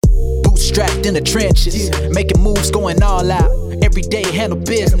Bootstrapped in the trenches, making moves, going all out. Every day handle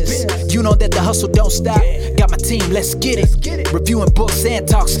business. You know that the hustle don't stop. Got my team, let's get it. Reviewing books and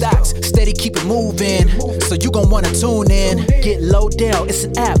talk stocks. Steady, keep it moving. So you gon' wanna tune in. Get Lodell, it's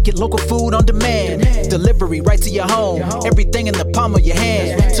an app. Get local food on demand. Delivery right to your home. Everything in the palm of your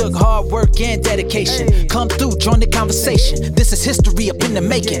hand. Took hard work and dedication. Come through, join the conversation. This is history up in the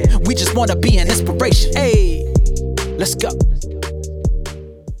making. We just wanna be an inspiration. Hey, let's go.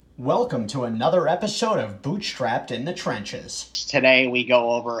 Welcome to another episode of Bootstrapped in the Trenches. Today we go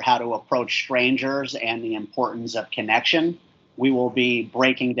over how to approach strangers and the importance of connection. We will be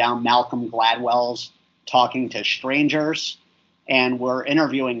breaking down Malcolm Gladwell's Talking to Strangers, and we're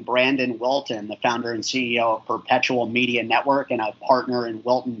interviewing Brandon Wilton, the founder and CEO of Perpetual Media Network and a partner in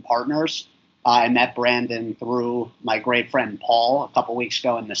Wilton Partners. I met Brandon through my great friend Paul a couple weeks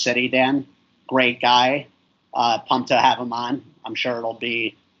ago in the city, Dan. Great guy. Pumped to have him on. I'm sure it'll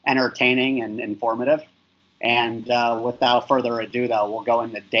be entertaining and informative. And without further ado, though, we'll go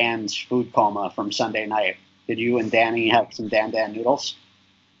into Dan's food coma from Sunday night. Did you and Danny have some Dan noodles?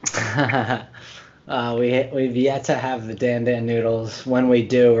 We've yet to have the Dan noodles. When we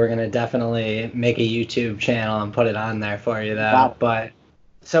do, we're going to definitely make a YouTube channel and put it on there for you, though. But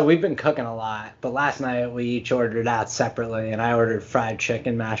so we've been cooking a lot. But last night we each ordered out separately, and I ordered fried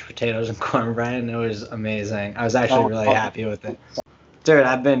chicken, mashed potatoes, and cornbread, and it was amazing. I was actually really happy with it. Dude,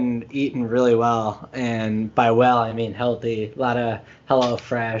 I've been eating really well, and by well, I mean healthy. A lot of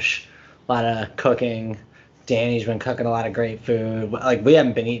HelloFresh, a lot of cooking. Danny's been cooking a lot of great food. Like, we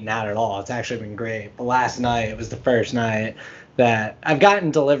haven't been eating out at all. It's actually been great. But last night, it was the first night that I've gotten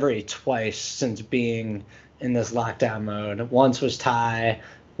delivery twice since being in this lockdown mode. Once was Thai,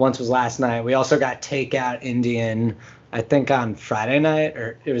 once was last night. We also got takeout Indian, I think on Friday night,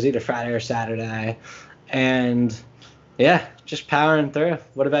 or it was either Friday or Saturday. And yeah, just powering through.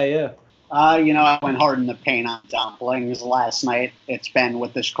 What about you? I went hard in the paint on dumplings last night. It's been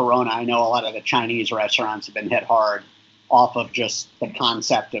with this corona. I know a lot of the Chinese restaurants have been hit hard off of just the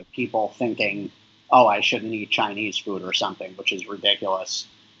concept of people thinking, oh, I shouldn't eat Chinese food or something, which is ridiculous.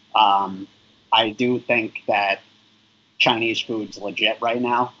 I do think that Chinese food's legit right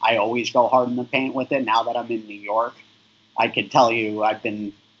now. I always go hard in the paint with it. Now that I'm in New York, I could tell you I've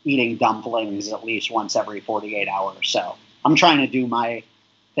been eating dumplings at least once every 48 hours. So I'm trying to do my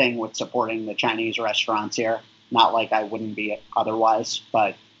thing with supporting the Chinese restaurants here. Not like I wouldn't be otherwise,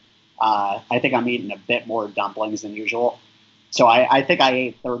 but I think I'm eating a bit more dumplings than usual. So I think I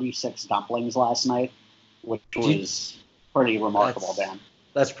ate 36 dumplings last night, which was pretty remarkable, Dan.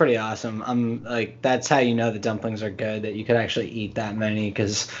 That's pretty awesome. I'm like, that's how you know the dumplings are good, that you could actually eat that many,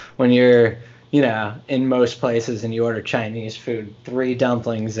 because when you're in most places and you order Chinese food, 3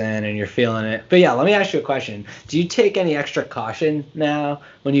 dumplings in and you're feeling it. But yeah, let me ask you a question. Do you take any extra caution now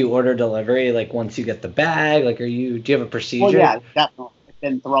when you order delivery? Like, once you get the bag, like, do you have a procedure? Well, yeah, definitely. I've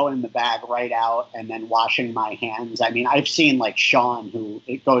been throwing the bag right out and then washing my hands. I mean, I've seen like Sean, who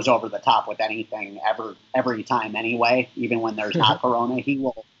it goes over the top with anything every time anyway, even when there's not corona, he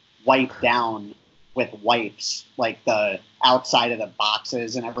will wipe down with wipes, like the outside of the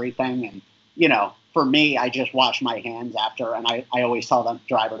boxes and everything. And for me, I just wash my hands after, and I always tell the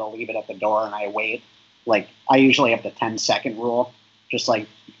driver to leave it at the door, and I wait. Like, I usually have the 10-second rule, just like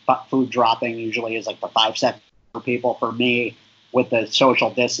food dropping usually is like the 5 seconds for people. For me, with the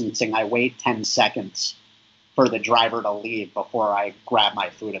social distancing, I wait 10 seconds for the driver to leave before I grab my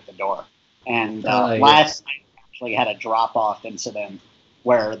food at the door. And last night, I actually had a drop-off incident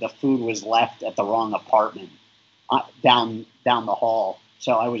where the food was left at the wrong apartment down the hall.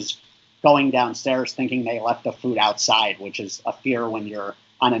 So I was going downstairs thinking they left the food outside, which is a fear when you're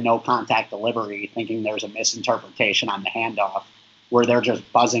on a no-contact delivery, thinking there's a misinterpretation on the handoff where they're just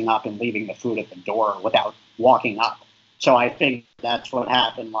buzzing up and leaving the food at the door without walking up. So I think that's what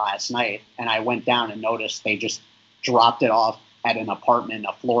happened last night, and I went down and noticed they just dropped it off at an apartment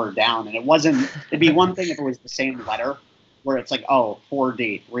a floor down, and it'd be one thing if it was the same letter, where it's like, oh,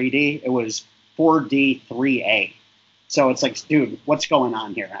 4D, 3D. It was 4D, 3A. So it's like, dude, what's going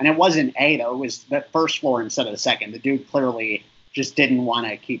on here? And it wasn't A, though. It was the first floor instead of the second. The dude clearly just didn't want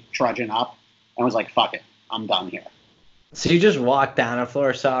to keep trudging up and was like, fuck it, I'm done here. So you just walked down a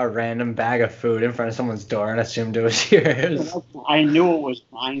floor, saw a random bag of food in front of someone's door, and assumed it was yours? I knew it was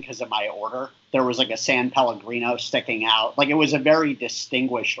mine because of my order. There was like a San Pellegrino sticking out. Like, it was a very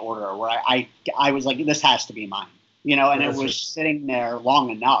distinguished order where I was like, this has to be mine. And it was sitting there long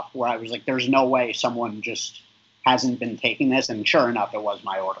enough where I was like, there's no way someone just hasn't been taking this. And sure enough, it was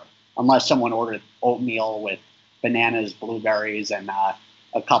my order. Unless someone ordered oatmeal with bananas, blueberries, and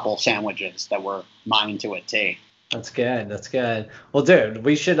a couple sandwiches that were mine to a T. That's good. Well, dude,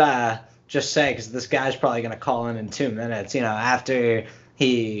 we should just say, because this guy's probably going to call in 2 minutes, after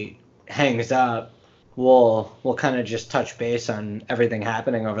he hangs up, we'll kind of just touch base on everything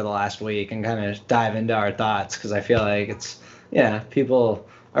happening over the last week and kind of dive into our thoughts, because I feel like it's, people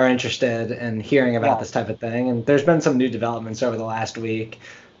are interested in hearing about this type of thing. And there's been some new developments over the last week,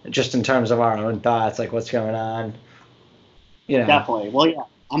 just in terms of our own thoughts, like what's going on. Definitely. Well, yeah,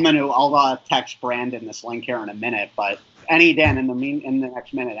 I'll text Brandon this link here in a minute, but Dan, in the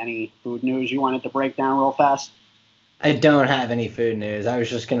next minute, any food news you wanted to break down real fast? I don't have any food news. I was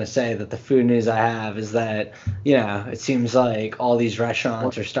just going to say that the food news I have is that, it seems like all these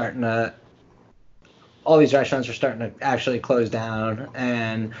restaurants are starting to actually close down.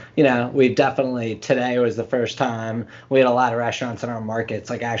 And, we definitely, today was the first time we had a lot of restaurants in our markets,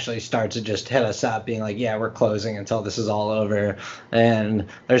 like, actually start to just hit us up being like, yeah, we're closing until this is all over. And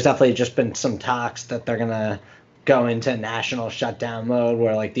there's definitely just been some talks that they're going to go into national shutdown mode,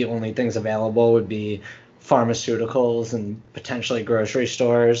 where, like, the only things available would be pharmaceuticals and potentially grocery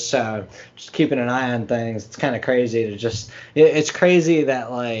stores. So just keeping an eye on things. It's kind of crazy to it's crazy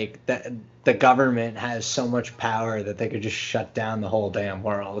that, like, that the government has so much power that they could just shut down the whole damn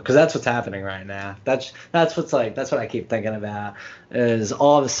world, because that's what's happening right now. That's what I keep thinking about, is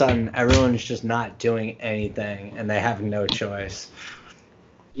all of a sudden everyone's just not doing anything and they have no choice.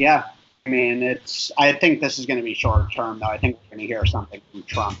 Yeah. I mean, I think this is going to be short term, though. I think we're going to hear something from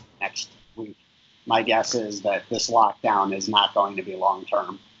Trump next week. My guess is that this lockdown is not going to be long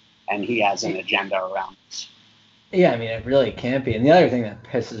term, and he has an agenda around this. Yeah, I mean, it really can't be. And the other thing that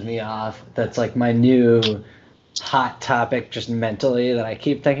pisses me off, that's like my new hot topic just mentally that I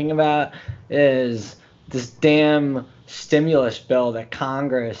keep thinking about, is this damn stimulus bill that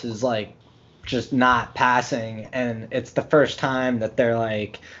Congress is, like, just not passing. And it's the first time that they're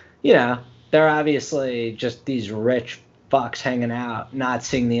like, they're obviously just these rich fucks hanging out, not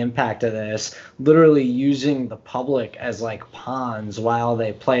seeing the impact of this, literally using the public as, like, pawns while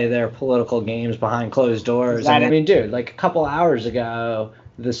they play their political games behind closed doors. I mean, dude, like, a couple hours ago,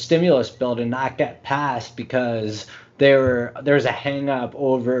 the stimulus bill did not get passed because there's a hang up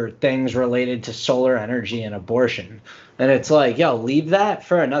over things related to solar energy and abortion. And it's like, yo, leave that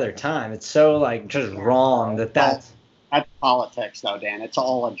for another time. It's so, like, just wrong that's politics, though, Dan. It's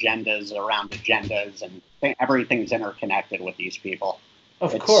all agendas around agendas, and everything's interconnected with these people.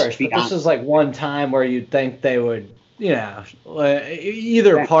 Of course, but this is like one time where you'd think they would,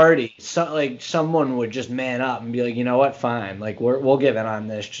 either party, someone would just man up and be like, you know what, fine, like, we'll give in on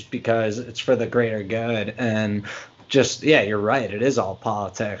this just because it's for the greater good. And just, yeah, you're right, it is all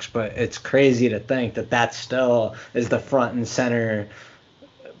politics, but it's crazy to think that still is the front and center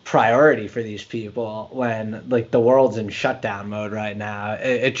priority for these people when, like, the world's in shutdown mode right now.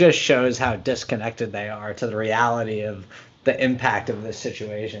 It just shows how disconnected they are to the reality of the impact of this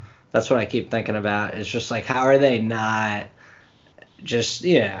situation. That's what I keep thinking about. It's just like, how are they not just,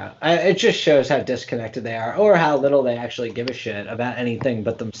 it just shows how disconnected they are, or how little they actually give a shit about anything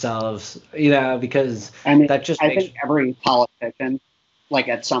but themselves, because that just I think every politician, like,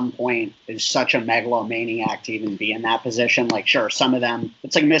 at some point is such a megalomaniac to even be in that position. Like, sure, some of them,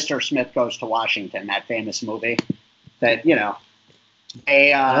 it's like Mr. Smith Goes to Washington, that famous movie that, he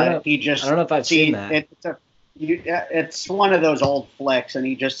just, I don't know if I've seen that. It's one of those old flicks, and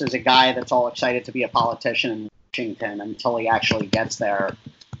he just is a guy that's all excited to be a politician in Washington until he actually gets there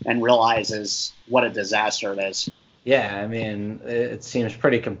and realizes what a disaster it is. Yeah, I mean, it seems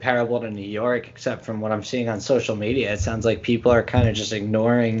pretty comparable to New York, except from what I'm seeing on social media. It sounds like people are kind of just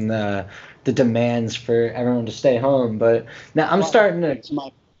ignoring the demands for everyone to stay home. But now I'm starting to... It's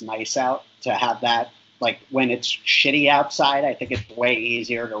nice out to have that. Like, when it's shitty outside, I think it's way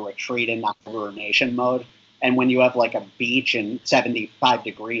easier to retreat into hibernation mode. And when you have, like, a beach and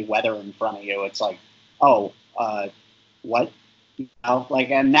 75-degree weather in front of you, it's like, what?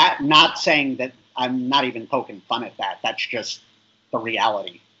 And that, not saying that I'm not even poking fun at that. That's just the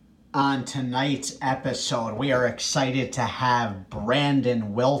reality. On tonight's episode, we are excited to have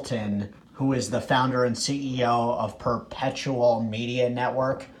Brandon Wilton, who is the founder and CEO of Perpetual Media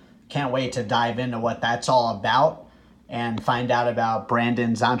Network. Can't wait to dive into what that's all about and find out about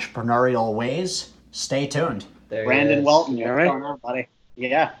Brandon's entrepreneurial ways. Stay tuned. Brandon Wilton, what's going on, buddy?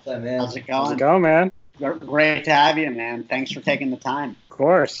 Yeah. What's up, man? How's it going? How's it going, man? Great to have you, man. Thanks for taking the time. Of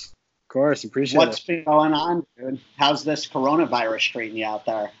course, appreciate What's been going on, dude? How's this coronavirus treating you out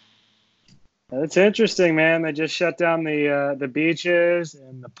there? It's interesting, man. They just shut down the beaches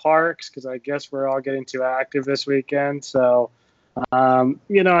and the parks because I guess we're all getting too active this weekend. So,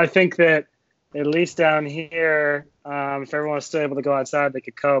 I think that at least down here, if everyone was still able to go outside, they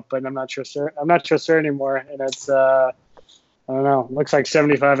could cope. But I'm not sure anymore. And it's I don't know. Looks like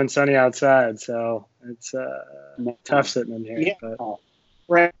 75 and sunny outside, so it's tough sitting in here. Yeah. But.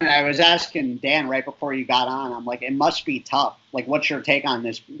 Right. I was asking Dan right before you got on. I'm like, it must be tough. Like, what's your take on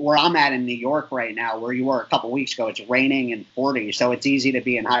this? Where I'm at in New York right now, where you were a couple weeks ago, it's raining and 40, so it's easy to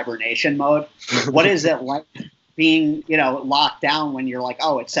be in hibernation mode. What is it like being, locked down when you're like,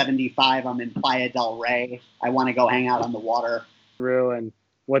 oh, it's 75, I'm in Playa del Rey, I want to go hang out on the water? And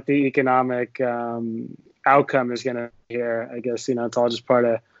what the economic outcome is going to be here. I guess, it's all just part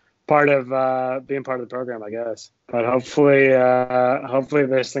of being part of the program, I guess. But hopefully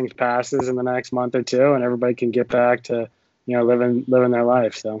this thing passes in the next month or two, and everybody can get back to living their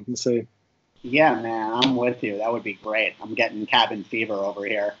life. So we'll see. Yeah, man, I'm with you. That would be great. I'm getting cabin fever over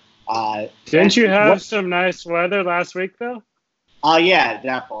here. Didn't you have some nice weather last week, though? Oh, yeah,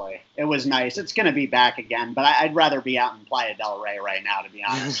 definitely. It was nice. It's going to be back again, but I'd rather be out in Playa del Rey right now, to be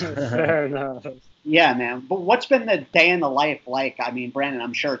honest. Fair enough. Yeah, man. But what's been the day in the life like? I mean, Brandon,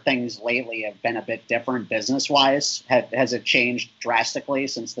 I'm sure things lately have been a bit different business-wise. Has it changed drastically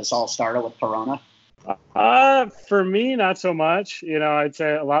since this all started with Corona? For me, not so much. I'd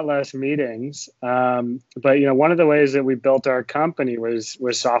say a lot less meetings. But one of the ways that we built our company was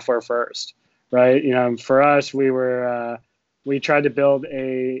software first, right? For us, we tried to build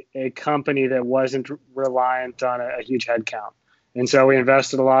a company that wasn't reliant on a huge headcount. And so we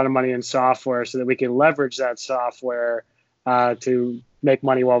invested a lot of money in software so that we could leverage that software to make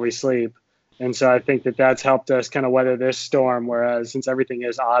money while we sleep. And so I think that that's helped us kind of weather this storm, whereas since everything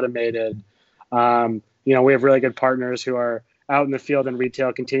is automated, we have really good partners who are out in the field and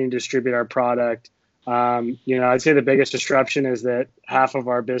retail, continuing to distribute our product. I'd say the biggest disruption is that half of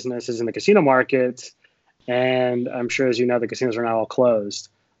our business is in the casino market. And I'm sure, as you know, the casinos are now all closed.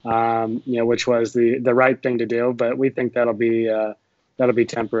 Which was the right thing to do, but we think that'll be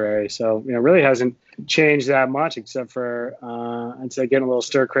temporary. So, really hasn't changed that much, except for I'd say getting a little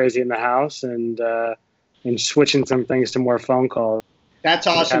stir crazy in the house and switching some things to more phone calls. That's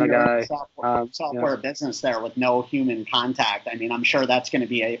awesome. Kind of software business there with no human contact. I mean, I'm sure that's going to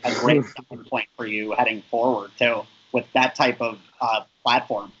be a great point for you heading forward too, with that type of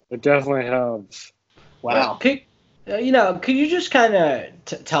platform. It definitely helps. Wow. Could you just kind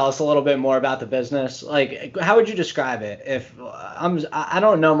of tell us a little bit more about the business? Like, how would you describe it? If I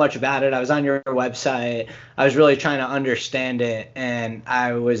don't know much about it. I was on your website. I was really trying to understand it, and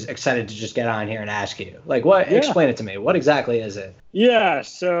I was excited to just get on here and ask you. Like, explain it to me. What exactly is it? Yeah.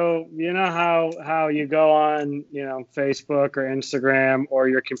 So how you go on, Facebook or Instagram or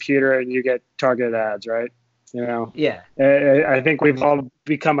your computer and you get targeted ads, right? Yeah. I think we've all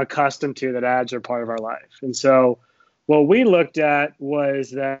become accustomed to that ads are part of our life. And so what we looked at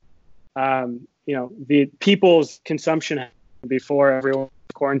was that, the people's consumption before everyone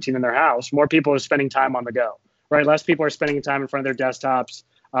was quarantined in their house, more people are spending time on the go, right? Less people are spending time in front of their desktops.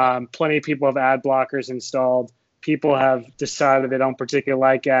 Plenty of people have ad blockers installed. People have decided they don't particularly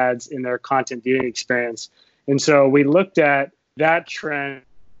like ads in their content viewing experience. And so we looked at that trend,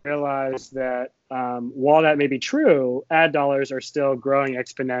 realized that while that may be true, ad dollars are still growing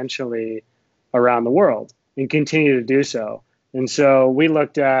exponentially around the world and continue to do so. And so we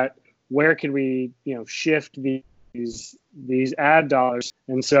looked at where can we, shift these ad dollars.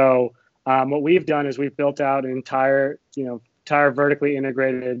 And so what we've done is we've built out an entire vertically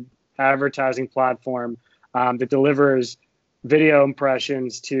integrated advertising platform that delivers video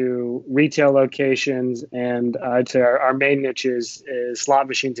impressions to retail locations. And I'd say our main niche is slot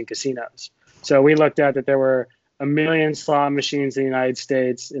machines and casinos. So we looked at that there were 1 million slot machines in the United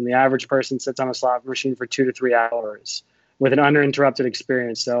States, and the average person sits on a slot machine for 2 to 3 hours with an uninterrupted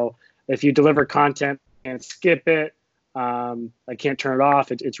experience. So if you deliver content and skip it, I can't turn it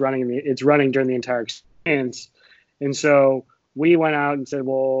off. It's running during the entire experience. And so we went out and said,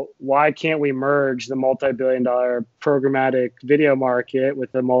 well, why can't we merge the multi-billion-dollar programmatic video market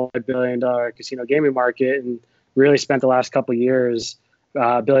with the multi-billion-dollar casino gaming market, and really spent the last couple of years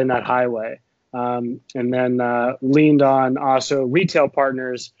building that highway. And then leaned on also retail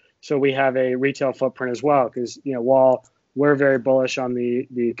partners. So we have a retail footprint as well, because, while we're very bullish on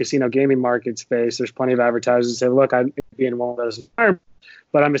the casino gaming market space, there's plenty of advertisers that say, look, I'd be in one of those environments,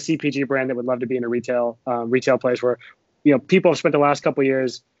 but I'm a CPG brand that would love to be in a retail place where, people have spent the last couple of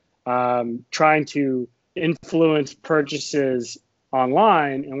years trying to influence purchases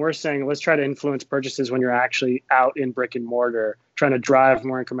online. And we're saying, let's try to influence purchases when you're actually out in brick and mortar, trying to drive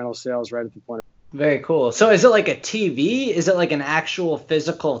more incremental sales right at the point. Very cool. So is it like a TV? Is it like an actual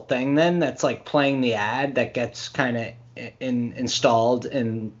physical thing then that's like playing the ad that gets kind of installed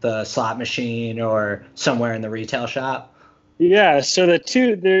in the slot machine or somewhere in the retail shop? Yeah. So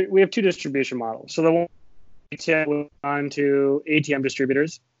we have 2 distribution models. So the one retail onto ATM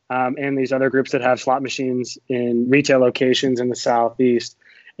distributors and these other groups that have slot machines in retail locations in the Southeast.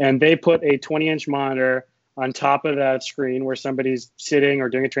 And they put a 20-inch monitor on top of that screen where somebody's sitting or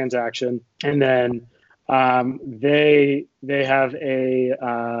doing a transaction. And then they have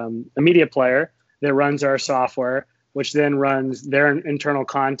a media player that runs our software, which then runs their internal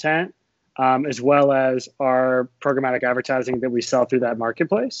content, as well as our programmatic advertising that we sell through that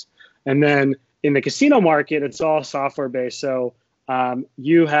marketplace. And then in the casino market, it's all software based. So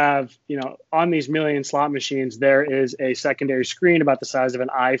you have, on these million slot machines, there is a secondary screen about the size of an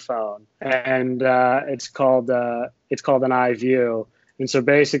iPhone, and it's called an iView. And so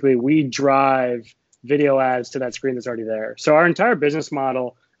basically, we drive video ads to that screen that's already there. So our entire business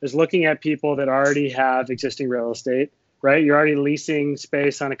model is looking at people that already have existing real estate, right? You're already leasing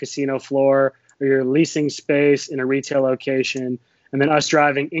space on a casino floor, or you're leasing space in a retail location, and then us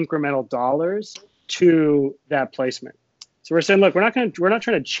driving incremental dollars to that placement. So we're saying, look, we're not trying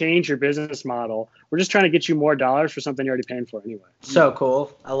to change your business model. We're just trying to get you more dollars for something you're already paying for anyway. So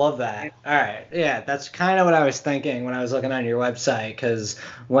cool. I love that. All right. Yeah, that's kind of what I was thinking when I was looking on your website, because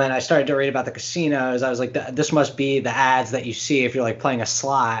when I started to read about the casinos, I was like, this must be the ads that you see if you're like playing a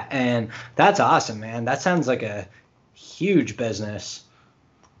slot. And that's awesome, man. That sounds like a huge business.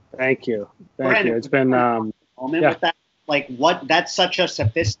 Thank you. It's been with that. Like that's such a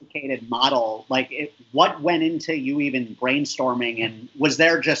sophisticated model. Like what went into you even brainstorming, and was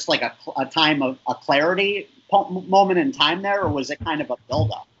there just like a time of a clarity moment in time there, or was it kind of a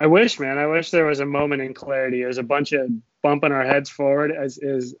buildup? I wish there was a moment in clarity. It was a bunch of bumping our heads forward, as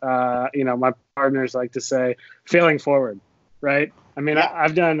my partners like to say, failing forward, right? I mean, yeah.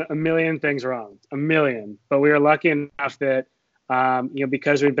 I've done a million things wrong, but we were lucky enough that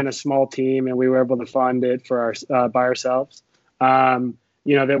because we've been a small team and we were able to fund it for by ourselves,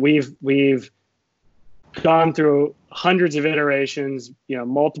 that we've gone through hundreds of iterations,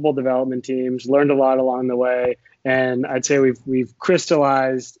 multiple development teams, learned a lot along the way. And I'd say we've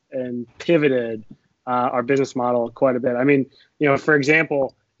crystallized and pivoted our business model quite a bit. I mean, for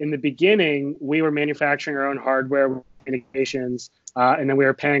example, in the beginning, we were manufacturing our own hardware communications, and then we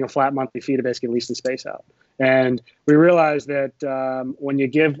were paying a flat monthly fee to basically lease the space out. And we realized that when you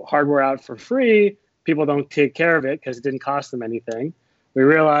give hardware out for free, people don't take care of it because it didn't cost them anything. We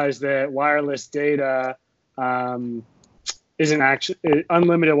realized that wireless data isn't actually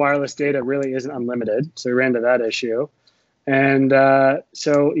unlimited. Wireless data really isn't unlimited. So we ran into that issue. And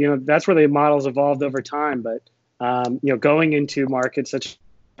so that's where the models evolved over time. But going into markets such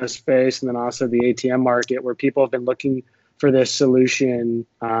as space, and then also the ATM market, where people have been looking for this solution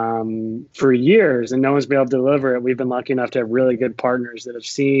for years, and no one's been able to deliver it. We've been lucky enough to have really good partners that have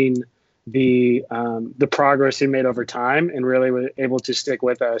seen the progress we made over time, and really were able to stick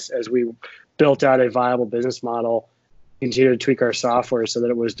with us as we built out a viable business model, continue to tweak our software so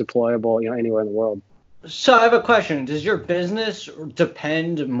that it was deployable, anywhere in the world. So I have a question. Does your business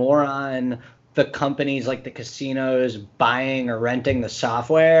depend more on the companies like the casinos buying or renting the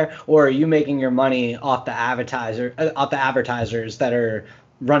software, or are you making your money off the advertisers that are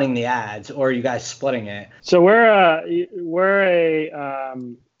running the ads, or are you guys splitting it? So we're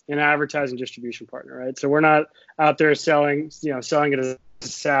an advertising distribution partner, right? So we're not out there selling it as a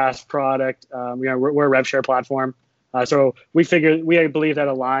SaaS product. We're a rev share platform. So we believe that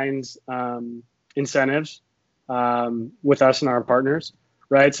aligns incentives with us and our partners.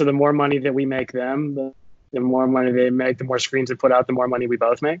 Right. So the more money that we make them, the more money they make, the more screens they put out, the more money we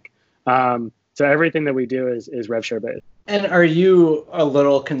both make. So everything that we do is rev share based. And are you a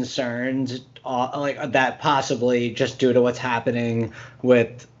little concerned that possibly just due to what's happening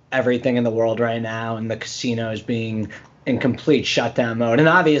with everything in the world right now and the casinos being in complete shutdown mode, and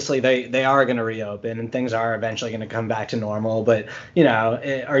obviously they are going to reopen and things are eventually going to come back to normal, but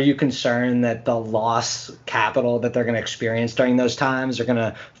are you concerned that the lost capital that they're going to experience during those times are going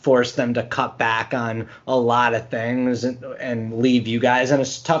to force them to cut back on a lot of things and leave you guys in a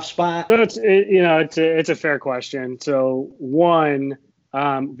tough spot? So it's a fair question. So one,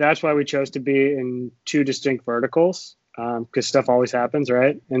 that's why we chose to be in two distinct verticals, because stuff always happens,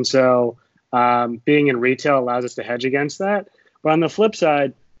 right? And so being in retail allows us to hedge against that. But on the flip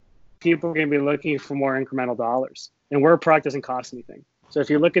side, people are going to be looking for more incremental dollars. And we're a product that doesn't cost anything. So if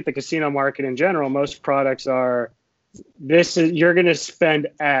you look at the casino market in general, most products are, you're going to spend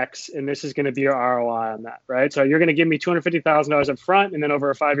X, and this is going to be your ROI on that, right? So you're going to give me $250,000 up front, and then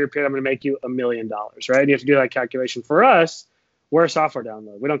over a 5-year period, I'm going to make you $1 million, right? You have to do that calculation. For us, we're a software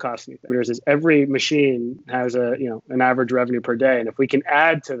download. We don't cost anything. Whereas every machine has an average revenue per day, and if we can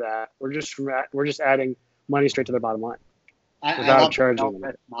add to that, we're just adding money straight to their bottom line without charging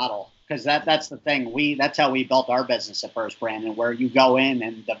them. Model, because that's the thing. That's how we built our business at first, Brandon, where you go in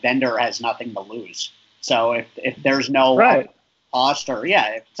and the vendor has nothing to lose. So if there's no cost or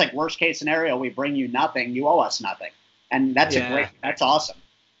if it's like worst case scenario, we bring you nothing, you owe us nothing, and that's that's awesome.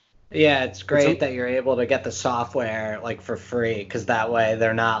 Yeah, it's great that you're able to get the software like for free, because that way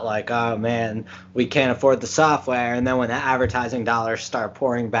they're not like, oh man, we can't afford the software, and then when the advertising dollars start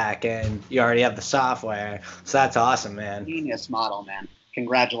pouring back in, you already have the software. So that's awesome, man. Genius model, man.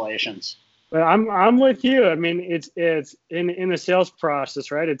 Congratulations. Well, I'm with you. I mean, it's in the sales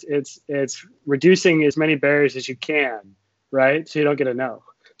process, right? It's reducing as many barriers as you can, right? So you don't get a no.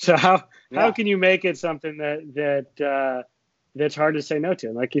 So how can you make it something that's hard to say no to?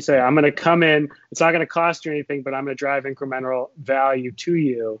 And like you say, I'm going to come in, it's not going to cost you anything, but I'm going to drive incremental value to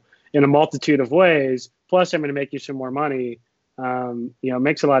you in a multitude of ways. Plus, I'm going to make you some more money. It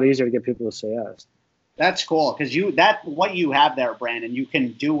makes it a lot easier to get people to say yes. That's cool, because what you have there, Brandon, you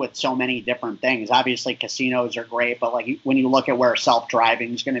can do with so many different things. Obviously, casinos are great, but like when you look at where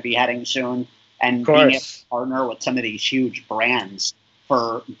self-driving is going to be heading soon, and being able to partner with some of these huge brands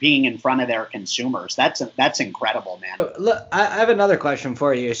for being in front of their consumers, that's incredible, man. Look, I have another question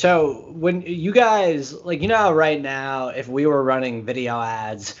for you. So when you guys, like, how right now, if we were running video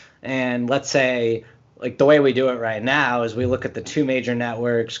ads, and let's say, like, the way we do it right now is we look at the two major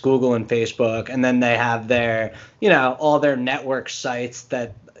networks, Google and Facebook, and then they have their, all their network sites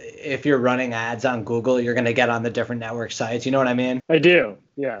that if you're running ads on Google, you're going to get on the different network sites. You know what I mean? I do.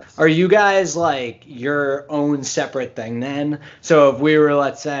 Yes. Are you guys like your own separate thing then? So if we were,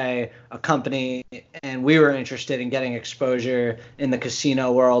 let's say, a company and we were interested in getting exposure in the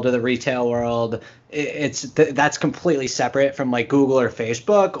casino world or the retail world, that's completely separate from like Google or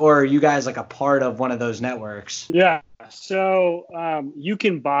Facebook, or are you guys like a part of one of those networks? Yeah. So you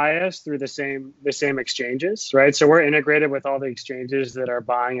can buy us through the same exchanges, right? So we're integrated with all the exchanges that are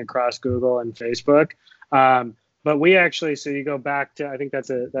buying across Google and Facebook. But we actually, so you go back to, I think that's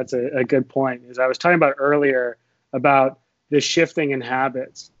a good point, is I was talking about earlier about the shifting in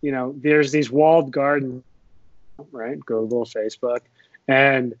habits. There's these walled gardens, right? Google, Facebook,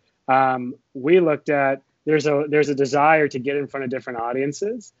 and we looked at there's a desire to get in front of different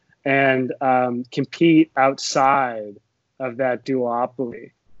audiences and compete outside of that duopoly.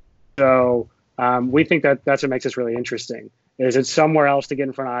 So we think that that's what makes us really interesting. Is it somewhere else to get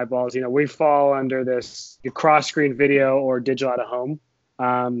in front of eyeballs? We fall under this cross-screen video or digital out-of-home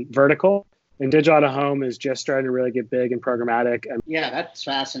vertical. And digital out-of-home is just starting to really get big and programmatic. Yeah, that's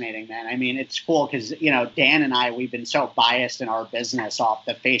fascinating, man. I mean, it's cool because, Dan and I, we've been so biased in our business off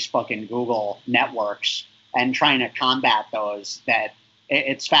the Facebook and Google networks and trying to combat those that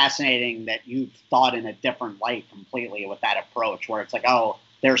it's fascinating that you've thought in a different light completely with that approach, where it's like, oh,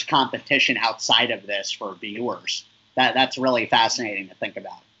 there's competition outside of this for viewers. That's really fascinating to think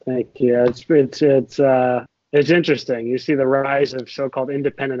about. Thank you. It's interesting. You see the rise of so-called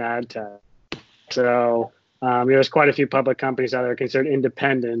independent ad tech. So there's quite a few public companies out there considered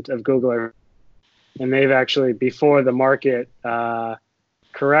independent of Google, and they've actually, before the market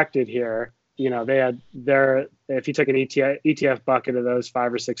corrected here, they had if you took an ETF bucket of those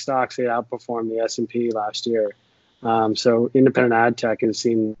 5 or 6 stocks, they outperformed the S&P last year. So independent ad tech has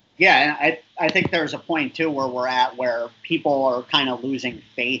seen. Yeah, and I think there's a point too where we're at where people are kind of losing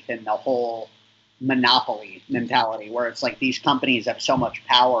faith in the whole monopoly mentality, where it's like these companies have so much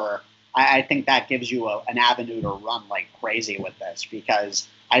power. I think that gives you an avenue to run like crazy with this, because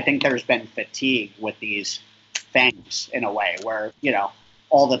I think there's been fatigue with these FANGs in a way where,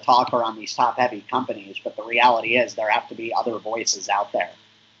 all the talk are on these top heavy companies, but the reality is there have to be other voices out there.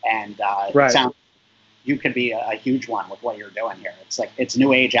 And it sounds you could be a huge one with what you're doing here. It's like, it's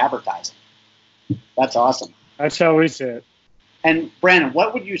new age advertising. That's awesome. That's how we see it. And Brandon,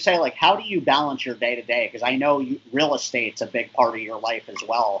 what would you say, like, how do you balance your day to day? Because I know real estate's a big part of your life as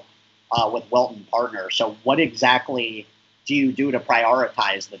well with Wilton Partners. So what exactly do you do to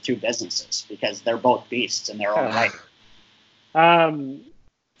prioritize the two businesses? Because they're both beasts in their own right.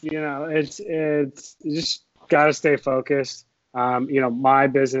 It's you just got to stay focused. My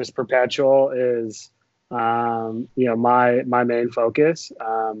business, Perpetual, is my main focus.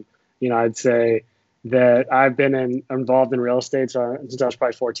 I'd say that I've been involved in real estate since I was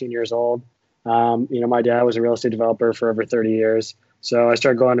probably 14 years old. My dad was a real estate developer for over 30 years. So I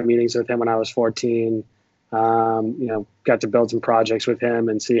started going to meetings with him when I was 14. Got to build some projects with him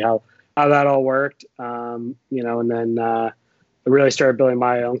and see how that all worked. And then I really started building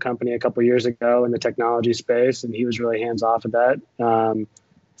my own company a couple of years ago in the technology space, and he was really hands off of that.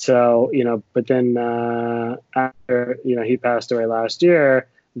 But then after, he passed away last year,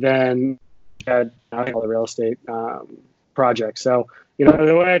 then I had all the real estate projects. So,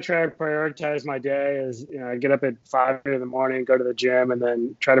 the way I try to prioritize my day is, I get up at 5 in the morning, go to the gym, and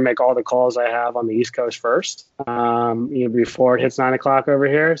then try to make all the calls I have on the East Coast first, before it hits 9 o'clock over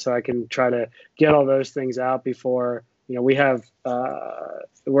here. So I can try to get all those things out before, we have,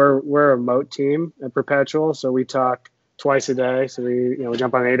 we're a remote team at Perpetual. So we talk twice a day. So we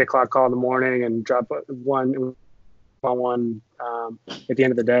jump on an 8 o'clock call in the morning and drop one at the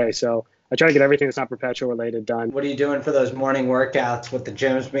end of the day. So I try to get everything that's not Perpetual related done. What are you doing for those morning workouts with the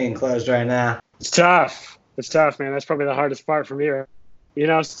gyms being closed right now? It's tough, man. That's probably the hardest part for me.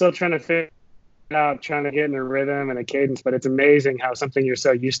 Still trying to figure it out, trying to get in a rhythm and a cadence, but it's amazing how something you're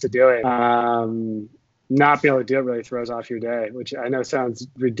so used to doing, not being able to do it really throws off your day, which I know sounds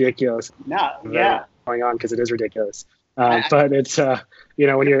ridiculous. No, yeah. Going on because it is ridiculous. But it's, when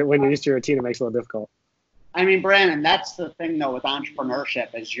you're used to your routine, it makes it a little difficult. I mean, Brandon, that's the thing, though, with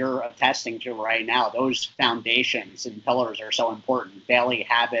entrepreneurship, as you're attesting to right now. Those foundations and pillars are so important. Daily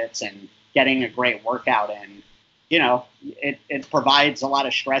habits and getting a great workout in, it provides a lot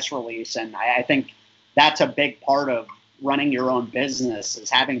of stress release. And I think that's a big part of running your own business, is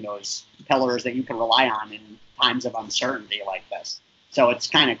having those pillars that you can rely on in times of uncertainty like this. So it's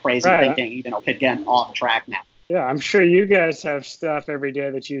kind of crazy thinking, could get off track now. Yeah, I'm sure you guys have stuff every day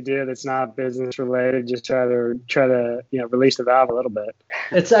that you do that's not business related. Just try to release the valve a little bit.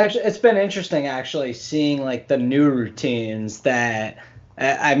 It's been interesting actually seeing like the new routines that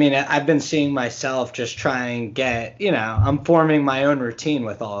I've been seeing myself just try and get, I'm forming my own routine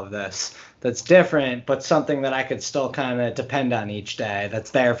with all of this. That's different, but something that I could still kind of depend on each day.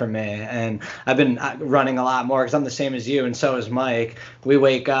 That's there for me. And I've been running a lot more because I'm the same as you, and so is Mike. We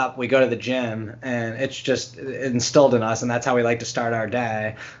wake up, we go to the gym, and it's just instilled in us, and that's how we like to start our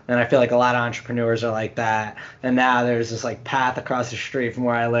day. And I feel like a lot of entrepreneurs are like that. And now there's this like path across the street from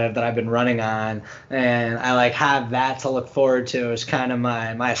where I live that I've been running on, and I like have that to look forward to as kind of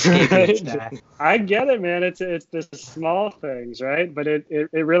my escape each day. I get it, man. It's the small things, right? But it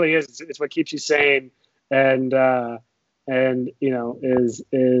really is. It's what keeps you sane, and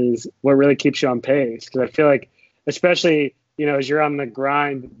is what really keeps you on pace. Because I feel like, especially as you're on the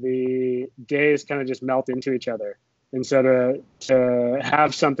grind, the days kind of just melt into each other. And so to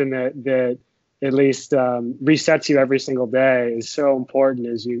have something that at least resets you every single day is so important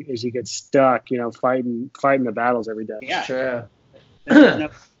as you get stuck, fighting the battles every day. Yeah, sure.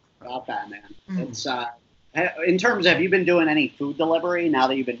 About that, man. It's in terms of, have you been doing any food delivery now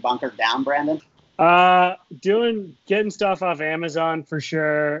that you've been bunkered down, Brandon? Getting stuff off Amazon for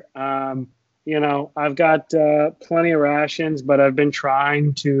sure. I've got plenty of rations, but I've been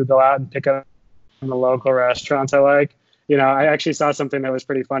trying to go out and pick up from the local restaurants I like. I actually saw something that was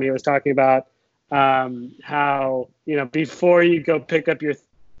pretty funny. It was talking about how before you go pick up your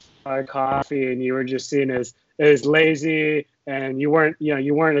coffee and you were just seen as lazy, and you weren't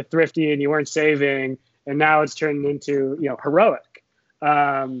a thrifty, and you weren't saving, and now it's turned into heroic,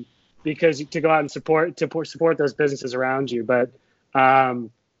 because to go out and support those businesses around you. But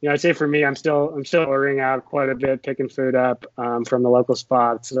I'd say for me, I'm still ordering out quite a bit, picking food up from the local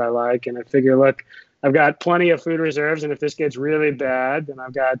spots that I like, and I figure, look, I've got plenty of food reserves, and if this gets really bad, then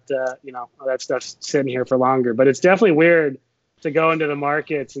I've got all that stuff sitting here for longer. But it's definitely weird to go into the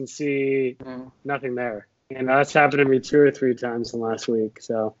markets and see nothing there. That's happened to me 2 or 3 times in the last week.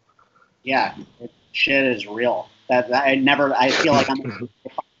 So, yeah, shit is real. I feel like I'm in a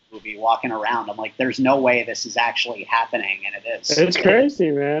movie walking around. I'm like, there's no way this is actually happening, and it is. It's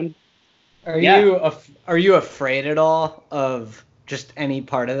crazy, man. Are you afraid at all of just any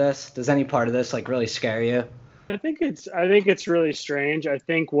part of this? Does any part of this like really scare you? I think it's really strange. I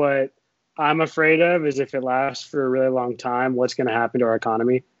think what I'm afraid of is if it lasts for a really long time, what's going to happen to our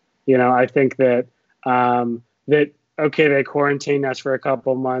economy. I think that they quarantined us for a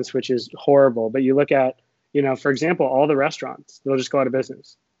couple of months, which is horrible. But you look at, for example, all the restaurants, they'll just go out of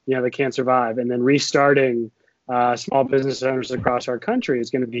business. They can't survive. And then restarting small business owners across our country is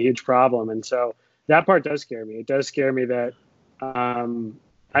going to be a huge problem. And so that part does scare me. It does scare me that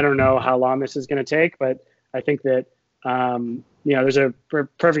I don't know how long this is going to take, but I think that, there's a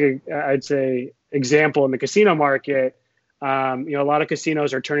perfect, I'd say, example in the casino market. A lot of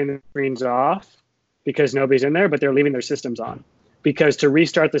casinos are turning the screens off because nobody's in there, but they're leaving their systems on, because to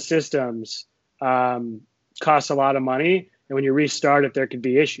restart the systems costs a lot of money. And when you restart it, there could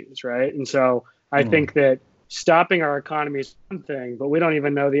be issues, right? And so I think that stopping our economy is one thing, but we don't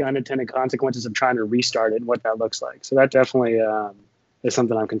even know the unintended consequences of trying to restart it and what that looks like. So that definitely is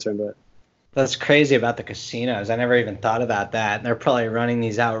something I'm concerned with. That's crazy about the casinos. I never even thought about that. They're probably running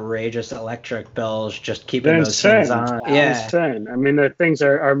these outrageous electric bills just keeping those things on. Yeah, insane. I mean, the things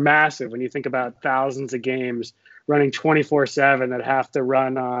are massive when you think about thousands of games running 24/7 that have to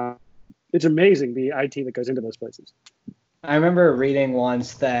run on. It's amazing the IT that goes into those places. I remember reading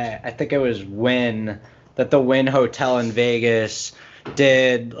once that I think it was that the Wynn Hotel in Vegas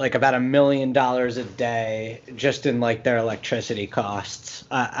did like about $1 million a day just in like their electricity costs.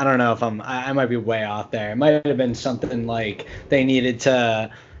 I don't know if I might be way off there. It might have been something like they needed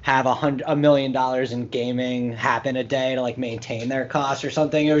to have $1 million in gaming happen a day to like maintain their costs or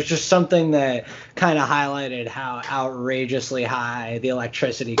something. It was just something that kind of highlighted how outrageously high the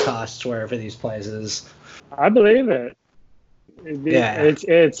electricity costs were for these places. I believe it. Yeah.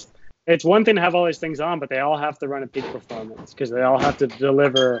 It's one thing to have all these things on, but they all have to run at peak performance because they all have to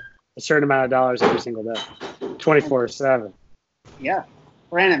deliver a certain amount of dollars every single day, 24/7. Yeah.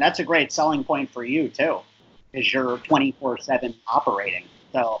 Brandon, that's a great selling point for you too, is you're 24/7 operating.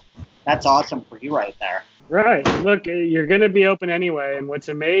 So that's awesome for you right there. Right. Look, you're going to be open anyway. And what's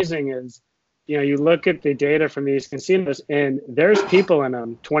amazing is, you look at the data from these casinos and there's people in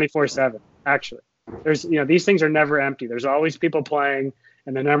them 24/7, actually. There's, these things are never empty. There's always people playing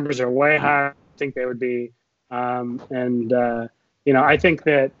and the numbers are way higher than I think they would be. I think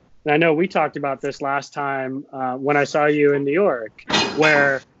that, and I know we talked about this last time when I saw you in New York,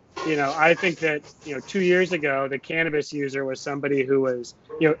 where, I think that, 2 years ago, the cannabis user was somebody who was,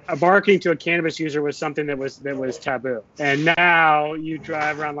 marketing to a cannabis user was something that was taboo. And now you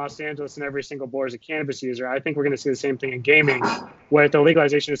drive around Los Angeles and every single board is a cannabis user. I think we're going to see the same thing in gaming with the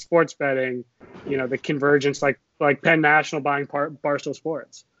legalization of sports betting, the convergence, like Penn National buying Barstool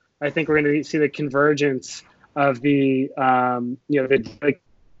Sports. I think we're going to see the convergence of the, and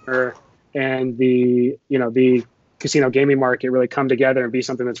the casino gaming market really come together and be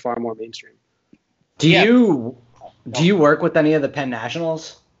something that's far more mainstream. Do you work with any of the Penn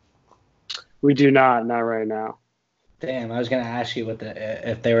Nationals? We do not right now. Damn, I was gonna ask you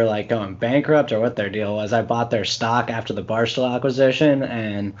if they were like going bankrupt or what their deal was. I bought their stock after the Barstool acquisition,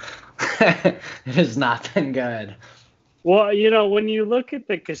 and it has not been good. Well, when you look at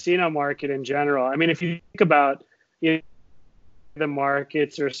the casino market in general, I mean, if you think about the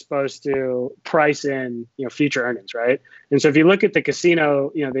markets are supposed to price in, future earnings, right? And so if you look at the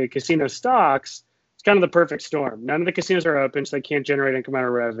casino, the casino stocks, it's kind of the perfect storm. None of the casinos are open, so they can't generate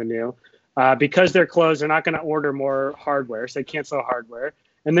incremental revenue. Because they're closed, they're not going to order more hardware, so they can't sell hardware.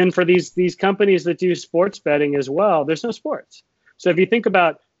 And then for these companies that do sports betting as well, there's no sports. So if you think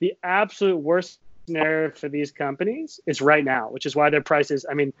about the absolute worst scenario for these companies, it's right now, which is why their prices.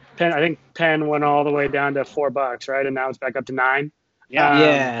 I mean, I think Penn went all the way down to $4, right? And now it's back up to $9.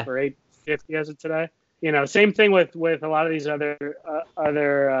 Yeah. For $8.50 as of today. Same thing with a lot of these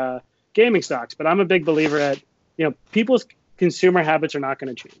other gaming stocks. But I'm a big believer at, people's consumer habits are not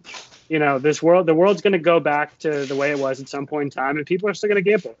going to change. The world's going to go back to the way it was at some point in time, and people are still going to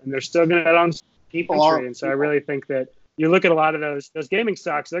gamble, and they're still going to bet on people are. And so I really think that you look at a lot of those gaming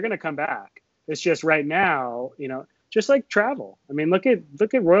stocks, they're going to come back. It's just right now, just like travel. I mean, look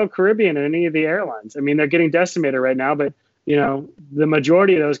at Royal Caribbean and any of the airlines. I mean, they're getting decimated right now, but the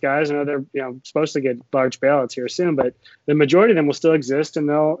majority of those guys, I know they're supposed to get large bailouts here soon, but the majority of them will still exist, and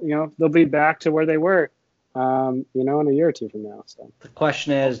they'll be back to where they were, in a year or two from now. So the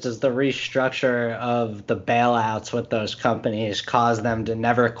question is, does the restructure of the bailouts with those companies cause them to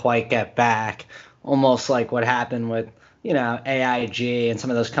never quite get back? Almost like what happened with, AIG and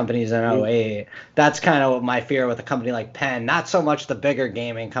some of those companies in 2008. That's kind of my fear with a company like Penn. Not so much the bigger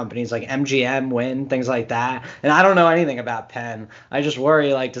gaming companies like MGM, Wynn, things like that. And I don't know anything about Penn. I just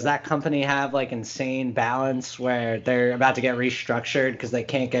worry, does that company have insane balance where they're about to get restructured because they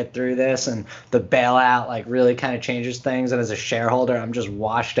can't get through this, and the bailout really kind of changes things, and as a shareholder I'm just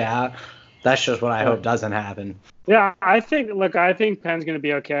washed out? That's just what I hope doesn't happen. Yeah, I think Penn's going to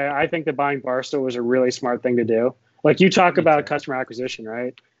be okay. I think that buying Barstool was a really smart thing to do. You talk about customer acquisition,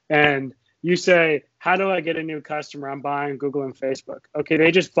 right? And you say, how do I get a new customer? I'm buying Google and Facebook. Okay, they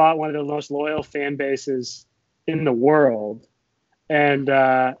just bought one of the most loyal fan bases in the world, and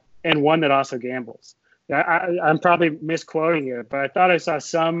one that also gambles. I'm probably misquoting it, but I thought I saw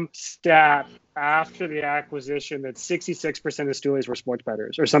some stat after the acquisition that 66% of Stoolies were sports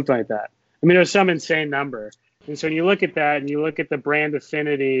bettors or something like that. I mean, it was some insane number. And so when you look at that and you look at the brand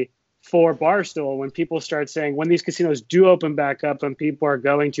affinity for Barstool, when people start saying, when these casinos do open back up and people are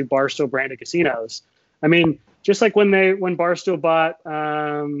going to Barstool branded casinos, I mean, just like when Barstool bought,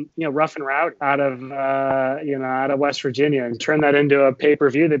 Rough and Rowdy out of West Virginia and turned that into a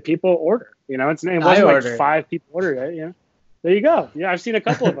pay-per-view that people order, it wasn't 5 people ordered it, There you go. Yeah. I've seen a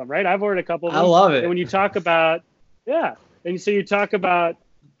couple of them, right? I've ordered a couple of them. I love it. And when you talk about, and so you talk about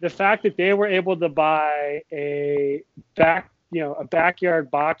the fact that they were able to buy a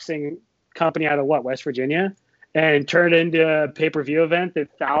backyard boxing company out of West Virginia, and turn it into a pay-per-view event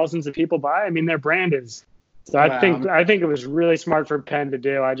that thousands of people buy. I mean, their brand is. So I think it was really smart for Penn to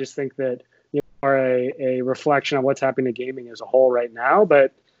do. I just think that are a reflection on what's happening to gaming as a whole right now.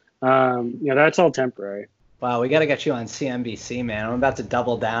 But that's all temporary. Wow, we got to get you on CNBC, man. I'm about to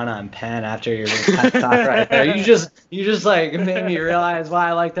double down on Penn after your pep talk right there. You just like made me realize why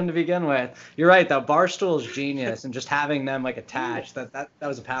I liked them to begin with. You're right, though. Barstool's genius, and just having them like attached, that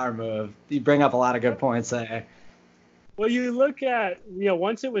was a power move. You bring up a lot of good points there. Well, you look at,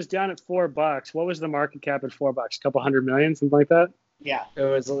 once it was down at $4, what was the market cap at $4? A couple $100 million, something like that? Yeah. It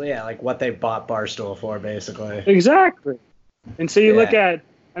was, like what they bought Barstool for, basically. Exactly. And so you look at,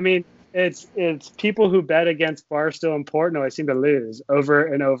 I mean, it's people who bet against Barstool and Portnoy seem to lose over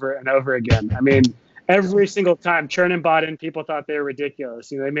and over and over again. I mean, every single time Chernin bought in, people thought they were ridiculous.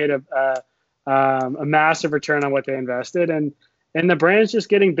 They made a massive return on what they invested, and the brand's just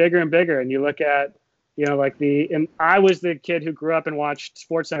getting bigger and bigger. And you look at, and I was the kid who grew up and watched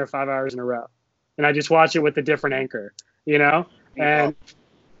SportsCenter 5 hours in a row, and I just watched it with a different anchor, and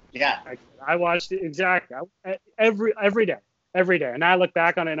I watched it exactly every day. And I look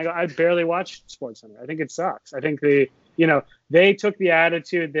back on it and I go, I barely watched SportsCenter. I think it sucks. I think they took the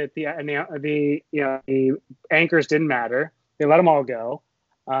attitude that the anchors didn't matter. They let them all go.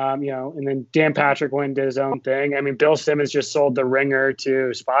 And then Dan Patrick went and did his own thing. I mean, Bill Simmons just sold The Ringer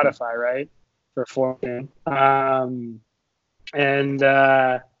to Spotify, right? For $4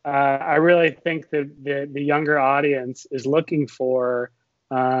 million. I really think that the younger audience is looking for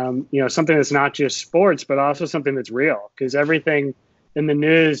something that's not just sports, but also something that's real. Because everything in the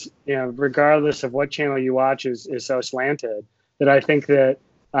news, regardless of what channel you watch, is so slanted that I think that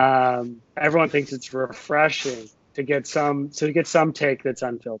everyone thinks it's refreshing to get some take that's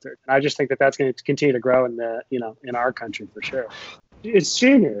unfiltered. And I just think that that's going to continue to grow in our country for sure. It's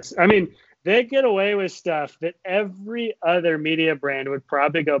genius. I mean, they get away with stuff that every other media brand would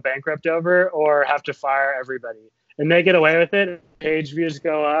probably go bankrupt over or have to fire everybody. And they get away with it. Page views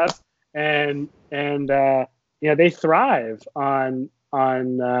go up, and they thrive on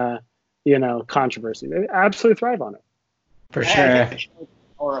controversy. They absolutely thrive on it. For sure.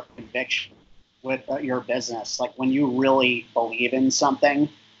 Or a conviction with your business. Like when you really believe in something,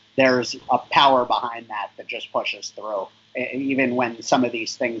 there's a power behind that just pushes through. Even when some of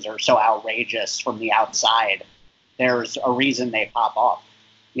these things are so outrageous from the outside, there's a reason they pop off,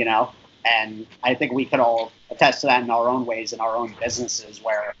 And I think we could all attest to that in our own ways, in our own businesses,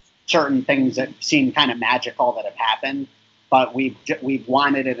 where certain things that seem kind of magical that have happened, but we've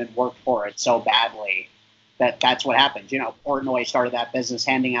wanted it and worked for it so badly that's what happens. Portnoy started that business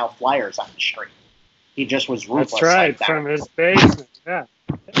handing out flyers on the street. He just was ruthless. That's right, like that. From his basement. Yeah.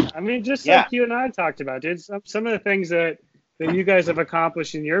 I mean, just like you and I talked about, dude. Some of the things that you guys have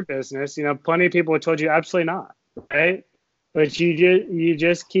accomplished in your business, plenty of people have told you absolutely not, right? But you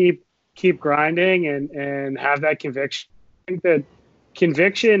just keep grinding and have that conviction. I think that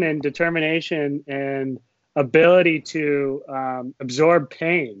conviction and determination and ability to absorb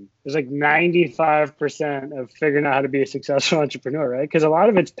pain is like 95% of figuring out how to be a successful entrepreneur, right? Because a lot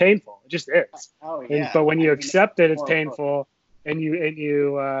of it's painful. It just is. Oh, yeah. But when you accept that it's painful and you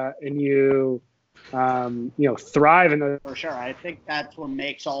thrive in the. For sure. I think that's what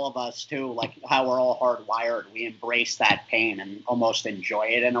makes all of us too, like how we're all hardwired. We embrace that pain and almost enjoy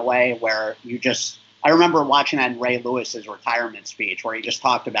it in a way where I remember watching that in Ray Lewis's retirement speech where he just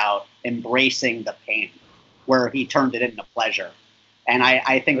talked about embracing the pain, where he turned it into pleasure. And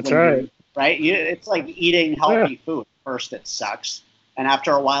I think that's right. It's like eating healthy food. First it sucks. And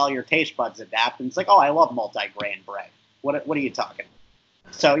after a while your taste buds adapt and it's like, oh, I love multi-grain bread. What are you talking?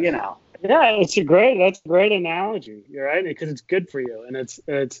 So, Yeah, that's a great analogy. You're right, because it's good for you, and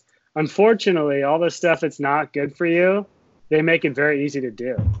it's unfortunately all the stuff that's not good for you, they make it very easy to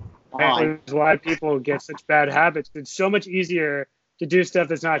do. That's why people get such bad habits. It's so much easier to do stuff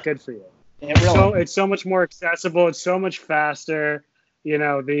that's not good for you. It's so much more accessible. It's so much faster.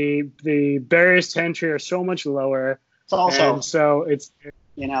 The barriers to entry are so much lower. It's also and so it's.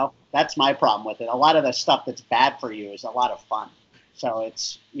 That's my problem with it. A lot of the stuff that's bad for you is a lot of fun. So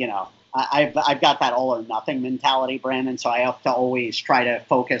it's, I've got that all or nothing mentality, Brandon. So I have to always try to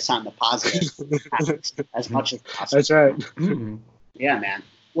focus on the positive as much as possible. That's right. Yeah, man.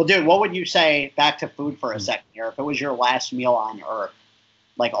 Well, dude, what would you say, back to food for a second here, if it was your last meal on Earth,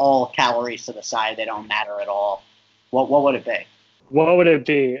 like all calories to the side, they don't matter at all, what would it be? What would it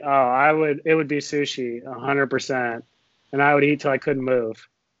be? It would be sushi, 100%. And I would eat till I couldn't move.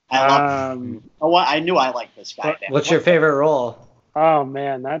 I knew I liked this guy. What's your favorite roll? Oh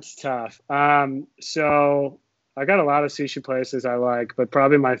man, that's tough. So I got a lot of sushi places I like, but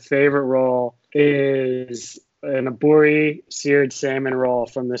probably my favorite roll is an aburi seared salmon roll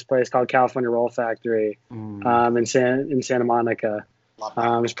from this place called California Roll Factory in Santa Monica.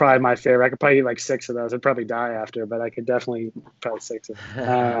 It's probably my favorite. I could probably eat like 6 of those. I'd probably die after, but I could definitely probably 6 of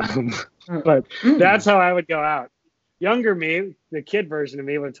them. But that's how I would go out. Younger me, the kid version of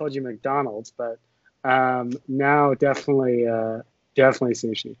me would have told you McDonald's, but now definitely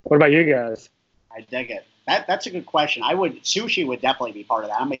sushi. What about you guys? I dig it. That's a good question. Sushi would definitely be part of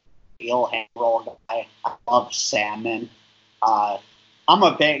that. I'm a eel hand roll guy. I love salmon. I'm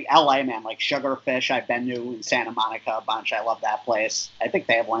a big LA man, like Sugarfish. I've been to in Santa Monica a bunch. I love that place. I think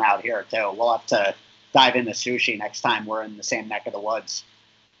they have one out here too. We'll have to dive into sushi next time we're in the same neck of the woods.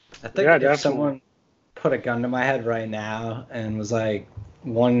 I think if someone put a gun to my head right now and was like,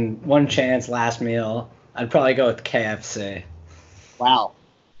 one chance, last meal, I'd probably go with KFC. Wow.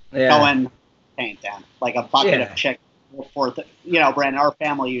 Yeah. Going paint down like a bucket of chicken. Brandon, our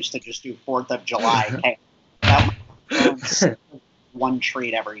family used to just do 4th of July. That was one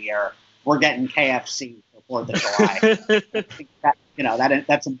treat every year. We're getting KFC for 4th of July.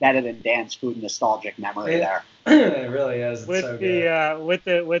 That's embedded in Dan's food nostalgic memory there. It really is. It's with so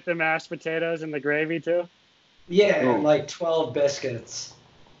good. With the mashed potatoes and the gravy too. Yeah, and like 12 biscuits.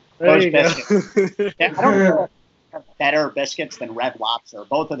 There you Biscuits. go. I don't know. Better biscuits than Red Lobster.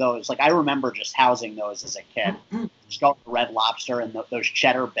 Both of those, like I remember just housing those as a kid. Just go to Red Lobster and those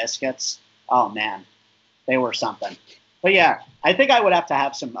cheddar biscuits. Oh man, they were something. But yeah, I think I would have to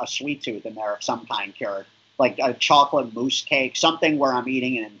have a sweet tooth in there of some kind cured, like a chocolate mousse cake, something where I'm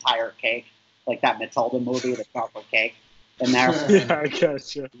eating an entire cake, like that Matilda movie, the chocolate cake in there. Yeah, I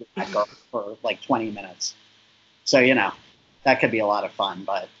gotcha. For like 20 minutes. So that could be a lot of fun,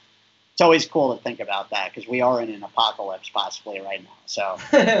 but. It's always cool to think about that because we are in an apocalypse possibly right now. So,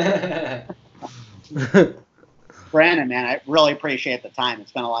 Brandon, man, I really appreciate the time.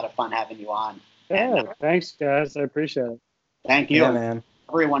 It's been a lot of fun having you on. Yeah, thanks, guys. I appreciate it. Thank you. Yeah, man.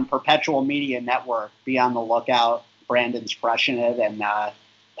 Everyone, Perpetual Media Network, be on the lookout. Brandon's crushing it, and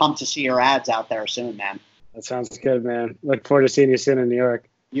pumped to see your ads out there soon, man. That sounds good, man. Look forward to seeing you soon in New York.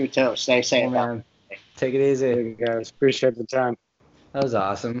 You too. Stay safe. Man. Take it easy. Thank you, guys. Appreciate the time. That was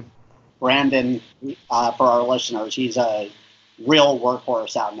awesome. Brandon, for our listeners, he's a real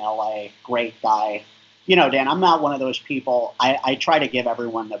workhorse out in LA. Great guy. Dan, I'm not one of those people. I try to give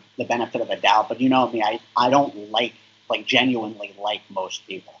everyone the benefit of a doubt, but you know me, I don't genuinely like most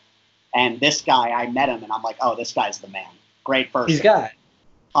people. And this guy, I met him and I'm like, oh, this guy's the man. Great person.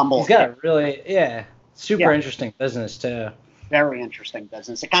 Humble. He's got a really, super interesting business too. Very interesting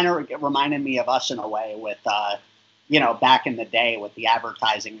business. It kind of reminded me of us in a way with, back in the day with the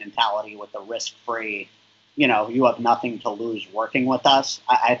advertising mentality, with the risk-free, you have nothing to lose working with us.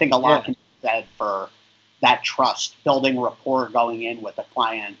 I think a lot can be said for that trust, building rapport going in with a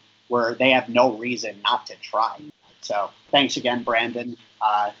client where they have no reason not to try. So thanks again, Brandon.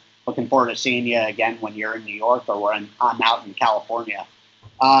 Looking forward to seeing you again when you're in New York or I'm out in California.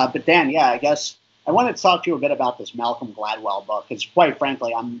 But Dan, I guess I wanted to talk to you a bit about this Malcolm Gladwell book because, quite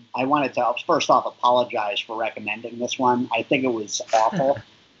frankly, I wanted to first off apologize for recommending this one. I think it was awful.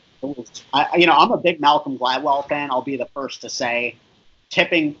 I'm a big Malcolm Gladwell fan. I'll be the first to say,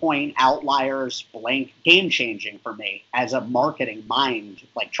 tipping point, outliers, blank, game changing for me as a marketing mind,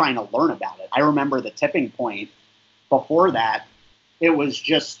 like trying to learn about it. I remember the tipping point. Before that, it was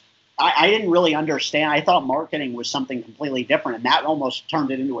just I didn't really understand. I thought marketing was something completely different, and that almost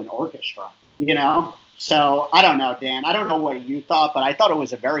turned it into an orchestra. So I don't know, Dan. I don't know what you thought, but I thought it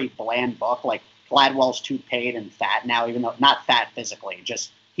was a very bland book. Like Gladwell's too paid and fat now, even though not fat physically,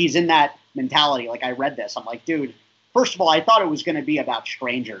 just he's in that mentality. Like I read this, I'm like, dude, first of all, I thought it was going to be about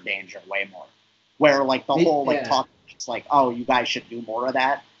stranger danger way more, where like the whole talk, it's like, oh, you guys should do more of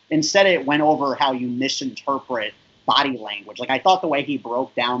that. Instead, it went over how you misinterpret body language. Like I thought the way he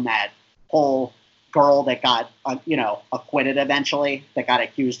broke down that whole girl that got, acquitted eventually, that got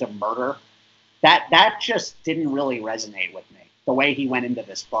accused of murder. That just didn't really resonate with me, the way he went into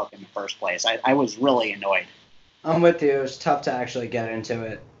this book in the first place. I was really annoyed. I'm with you. It was tough to actually get into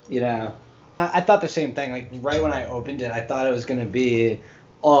it, I thought the same thing. Like, right when I opened it, I thought it was going to be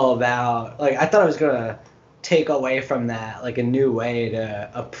all about, I thought it was going to take away from that, like, a new way to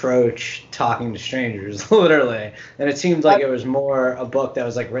approach talking to strangers, literally. And it seemed like it was more a book that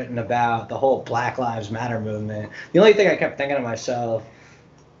was, written about the whole Black Lives Matter movement. The only thing I kept thinking to myself,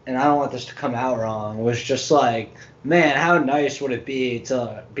 and I don't want this to come out wrong, was just like, man, how nice would it be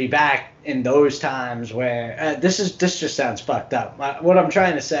to be back in those times where this just sounds fucked up. What I'm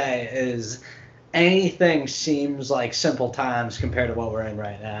trying to say is anything seems like simple times compared to what we're in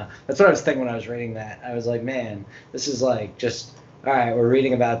right now. That's what I was thinking when I was reading that. I was like, man, this is just, all right, we're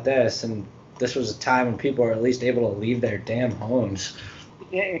reading about this, and this was a time when people are at least able to leave their damn homes.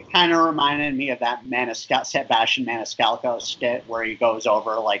 It kind of reminded me of that Sebastian Maniscalco skit where he goes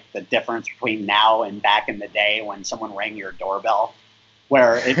over like the difference between now and back in the day when someone rang your doorbell,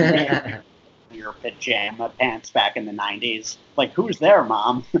 where it your pajama pants back in the 90s, like who's there,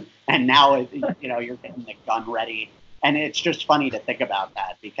 mom? And now you're getting the gun ready, and it's just funny to think about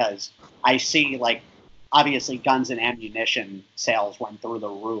that because I see like obviously guns and ammunition sales went through the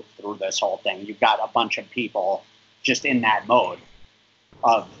roof through this whole thing. You've got a bunch of people just in that mode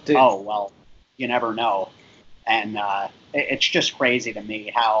of, Dude. Oh, well, you never know. And it's just crazy to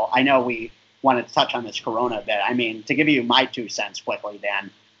me how I know we wanted to touch on this Corona bit. I mean, to give you my 2 cents quickly, Dan,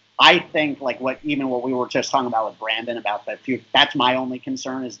 I think like what we were just talking about with Brandon about the future, that's my only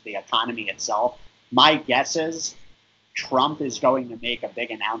concern is the economy itself. My guess is Trump is going to make a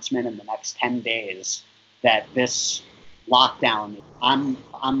big announcement in the next 10 days that this lockdown,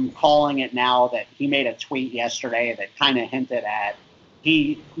 I'm calling it now, that he made a tweet yesterday that kind of hinted at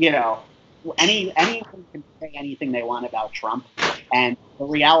anyone can say anything they want about Trump. And the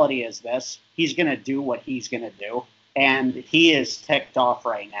reality is this, he's going to do what he's going to do. And he is ticked off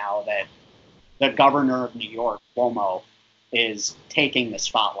right now that the governor of New York, Cuomo, is taking the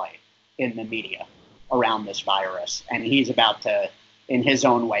spotlight in the media around this virus. And he's about to, in his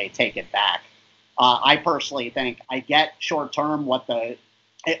own way, take it back. I personally think I get short term what the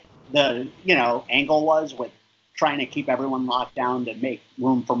angle was with trying to keep everyone locked down to make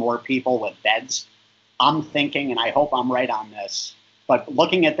room for more people with beds. I'm thinking, and I hope I'm right on this, but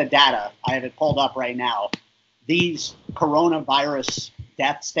looking at the data, I have it pulled up right now. These coronavirus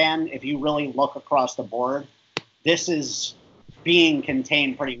deaths, Dan, if you really look across the board, this is being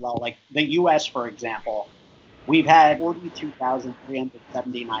contained pretty well. Like the U.S., for example, we've had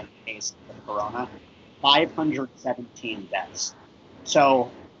 42,379 cases of corona, 517 deaths. So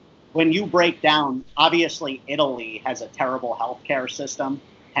when you break down, obviously Italy has a terrible healthcare system,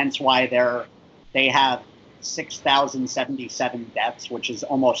 hence why they have 6,077 deaths, which is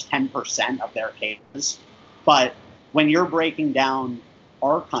almost 10% of their cases. But when you're breaking down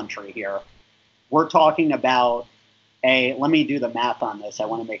our country here, we're talking about let me do the math on this. I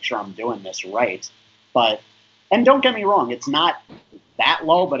want to make sure I'm doing this right. And don't get me wrong, it's not that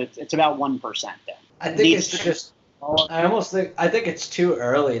low, but it's about 1%. Then I think it's just. I think it's too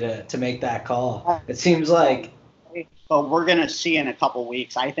early to make that call. It seems like. But we're going to see in a couple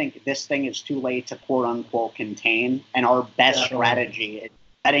weeks. I think this thing is too late to quote unquote contain, and our best strategy is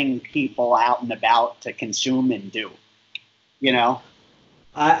letting people out and about to consume and do.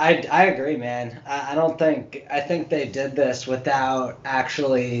 I agree, man. I think they did this without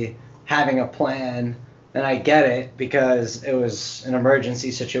actually having a plan. And I get it because it was an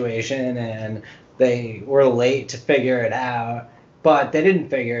emergency situation and they were late to figure it out, but they didn't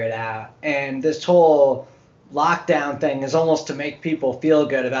figure it out. And this whole lockdown thing is almost to make people feel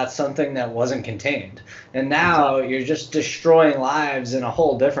good about something that wasn't contained. And now you're just destroying lives in a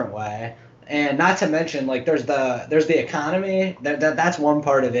whole different way. And not to mention, like, there's the economy. That's one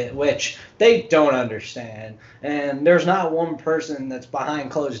part of it, which they don't understand. And there's not one person that's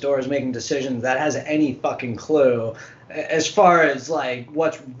behind closed doors making decisions that has any fucking clue as far as, like,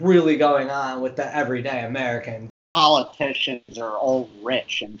 what's really going on with the everyday American. Politicians are all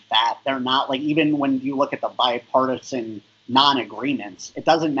rich and fat. They're not, like, even when you look at the bipartisan non-agreements, it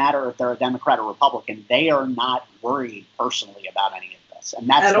doesn't matter if they're a Democrat or Republican. They are not worried personally about any of this. And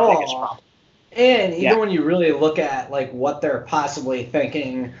that's the biggest problem. And even when you really look at like what they're possibly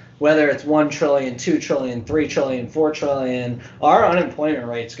thinking, whether it's 1 trillion, 2 trillion, 3 trillion, 4 trillion, our unemployment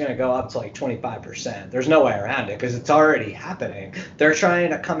rate's going to go up to like 25%. There's no way around it because it's already happening. They're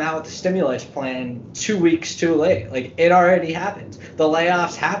trying to come out with a stimulus plan 2 weeks too late. Like it already happened. The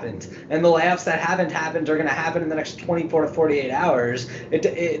layoffs happened, and the layoffs that haven't happened are going to happen in the next 24 to 48 hours.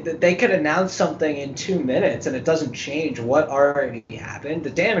 They could announce something in 2 minutes, and it doesn't change what already happened. The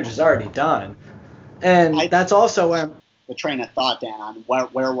damage is already done. And that's also the train of thought, Dan, on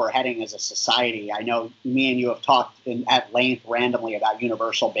where we're heading as a society. I know me and you have talked at length randomly about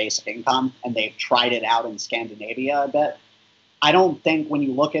universal basic income, and they've tried it out in Scandinavia a bit. I don't think when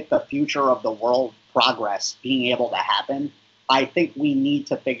you look at the future of the world progress being able to happen, I think we need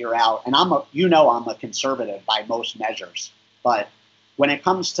to figure out, and I'm a conservative by most measures, but when it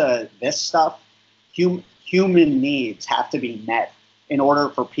comes to this stuff, human needs have to be met in order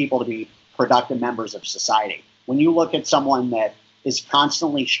for people to be productive members of society. When you look at someone that is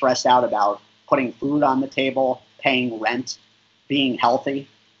constantly stressed out about putting food on the table, paying rent, being healthy,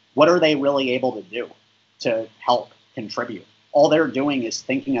 what are they really able to do to help contribute? All they're doing is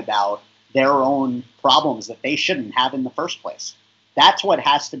thinking about their own problems that they shouldn't have in the first place. That's what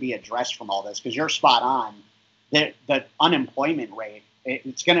has to be addressed from all this, because you're spot on. The unemployment rate,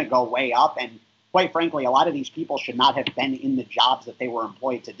 it's going to go way up. And quite frankly, a lot of these people should not have been in the jobs that they were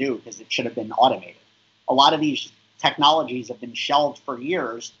employed to do, because it should have been automated. A lot of these technologies have been shelved for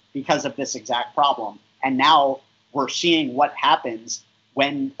years because of this exact problem. And now we're seeing what happens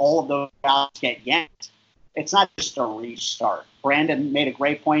when all of those jobs get yanked. It's not just a restart. Brandon made a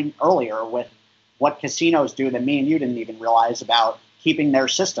great point earlier with what casinos do that me and you didn't even realize about keeping their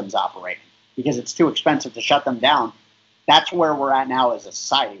systems operating, because it's too expensive to shut them down. That's where we're at now as a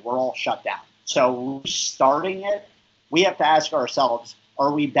society. We're all shut down. So restarting it, we have to ask ourselves,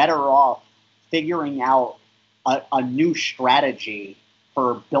 are we better off figuring out a new strategy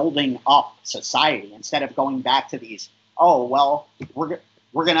for building up society instead of going back to these, oh, well, we're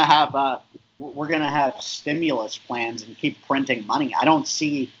going to have stimulus plans and keep printing money. I don't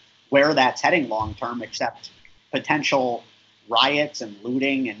see where that's heading long term, except potential riots and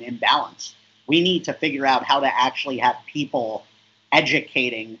looting and imbalance. We need to figure out how to actually have people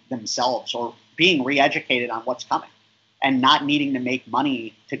educating themselves or being re-educated on what's coming, and not needing to make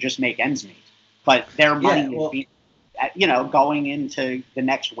money to just make ends meet. But their money is being, going into the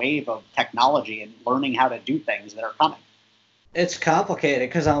next wave of technology and learning how to do things that are coming. It's complicated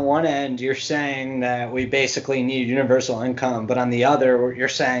because on one end you're saying that we basically need universal income, but on the other you're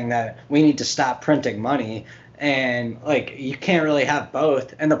saying that we need to stop printing money, and like you can't really have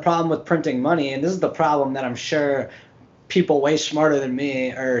both. And the problem with printing money, and this is the problem that I'm sure people way smarter than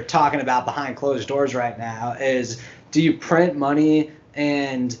me are talking about behind closed doors right now, is do you print money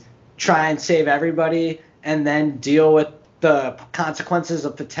and try and save everybody and then deal with the consequences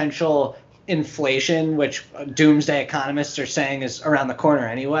of potential inflation, which doomsday economists are saying is around the corner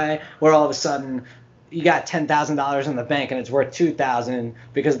anyway, where all of a sudden you got $10,000 in the bank and it's worth $2,000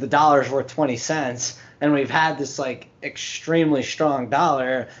 because the dollar's worth 20 cents, and we've had this like extremely strong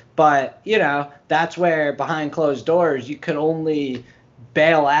dollar. But that's where behind closed doors you could only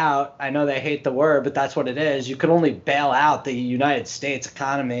bail out, I know they hate the word, but that's what it is, you could only bail out the United States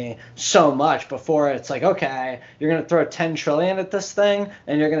economy so much before it's like, okay, you're going to throw 10 trillion at this thing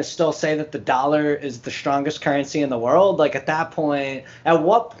and you're going to still say that the dollar is the strongest currency in the world. Like at that point, at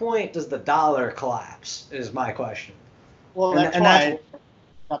what point does the dollar collapse is my question. Well, that's why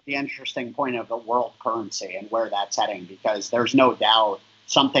that's the interesting point of the world currency and where that's heading, because there's no doubt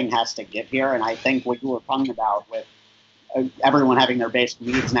something has to give here. And I think what you were talking about with everyone having their basic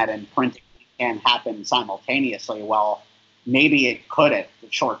needs met and printing can happen simultaneously, well, maybe it could at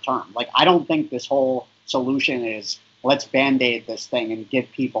the short term. Like, I don't think this whole solution is let's Band-Aid this thing and give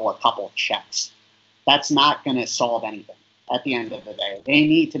people a couple checks. That's not going to solve anything at the end of the day. They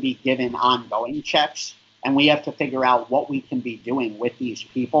need to be given ongoing checks, and we have to figure out what we can be doing with these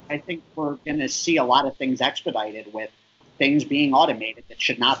people. I think we're going to see a lot of things expedited with things being automated that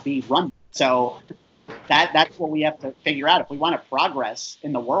should not be run. So that's what we have to figure out. If we want to progress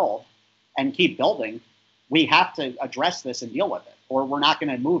in the world and keep building, we have to address this and deal with it, or we're not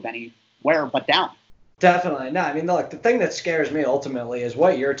going to move anywhere but down. Definitely. No, I mean, look, the thing that scares me ultimately is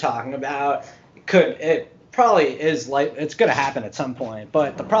what you're talking about. It probably is like it's going to happen at some point,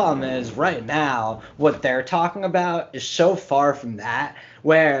 but the problem is right now what they're talking about is so far from that,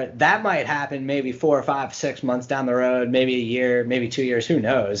 where that might happen maybe 4 or 5, 6 months down the road, maybe a year, maybe 2 years, who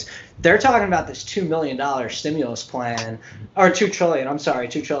knows. They're talking about this $2 million stimulus plan, or $2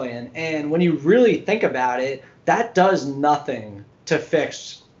 trillion. And when you really think about it, that does nothing to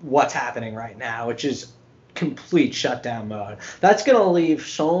fix what's happening right now, which is complete shutdown mode. That's going to leave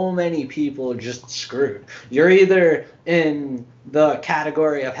so many people just screwed. You're either in the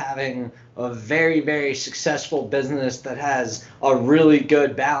category of having a very, very successful business that has a really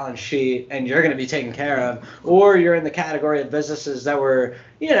good balance sheet and you're going to be taken care of, or you're in the category of businesses that were,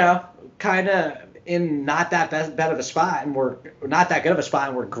 kind of in not that bad of a spot and we're not that good of a spot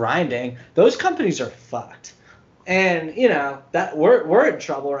and we're grinding. Those companies are fucked. And, that we're in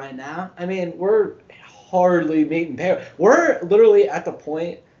trouble right now. I mean, we're hardly meeting pay. We're literally at the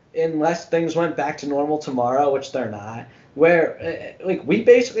point, unless things went back to normal tomorrow, which they're not, where we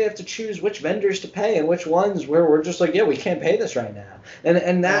basically have to choose which vendors to pay and which ones where we're just like, yeah, we can't pay this right now.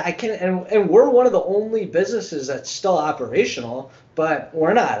 And that I can't, and we're one of the only businesses that's still operational, but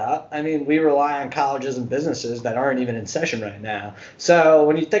we're not up. I mean, we rely on colleges and businesses that aren't even in session right now. So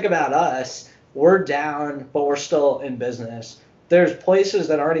when you think about us, we're down, but we're still in business. There's places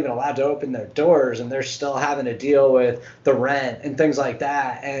that aren't even allowed to open their doors, and they're still having to deal with the rent and things like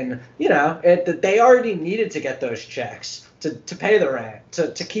that. And, they already needed to get those checks to pay the rent,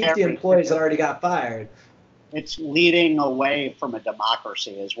 to keep the employees that already got fired. It's leading away from a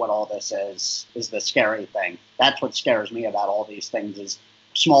democracy is what all this is the scary thing. That's what scares me about all these things is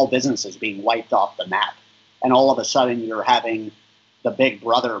small businesses being wiped off the map. And all of a sudden you're having the big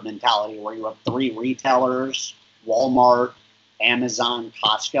brother mentality where you have 3 retailers, Walmart, Amazon,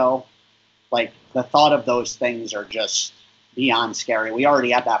 Costco. Like the thought of those things are just beyond scary. We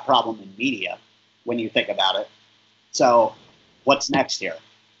already have that problem in media when you think about it. So what's next here?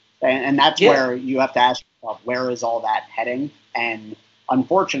 And that's where you have to ask yourself, where is all that heading? And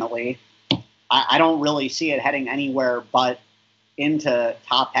unfortunately, I don't really see it heading anywhere but into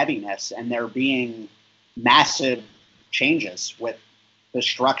top heaviness. And there being massive changes with the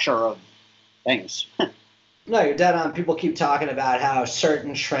structure of things. No, you're dead on. People keep talking about how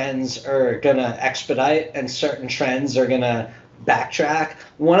certain trends are going to expedite and certain trends are going to backtrack.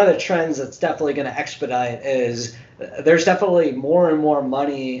 One of the trends that's definitely going to expedite is there's definitely more and more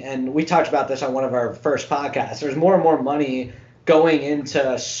money, and we talked about this on one of our first podcasts. There's more and more money going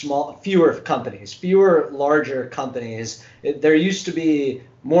into fewer companies, fewer larger companies. There used to be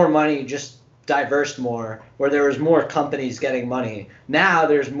more money, just diverse more, where there was more companies getting money. Now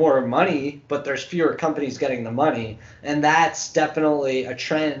there's more money, but there's fewer companies getting the money. And that's definitely a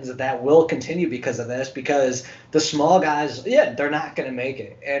trend that will continue because of this, because the small guys, they're not going to make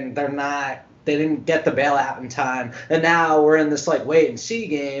it. And they didn't get the bailout in time. And now we're in this like wait and see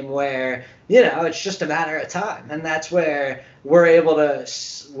game where, it's just a matter of time. And that's where we're able to,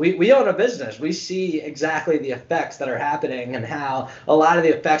 we own a business. We see exactly the effects that are happening and how a lot of the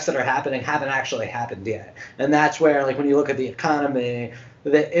effects that are happening haven't actually happened yet. And that's where, like, when you look at the economy,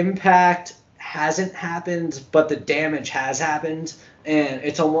 the impact hasn't happened, but the damage has happened. And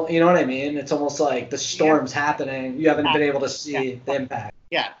it's almost, you know what I mean? It's almost like the storm's happening. You haven't been able to see the impact.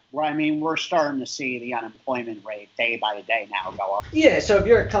 Yeah, well, I mean, we're starting to see the unemployment rate day by day now go up. Yeah, so if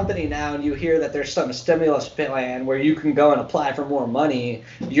you're a company now and you hear that there's some stimulus plan where you can go and apply for more money,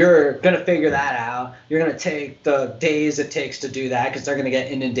 you're going to figure that out. You're going to take the days it takes to do that because they're going to get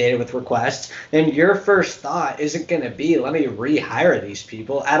inundated with requests. And your first thought isn't going to be, let me rehire these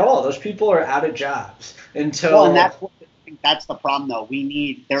people at all. Those people are out of jobs until... Well, and that's the problem, though.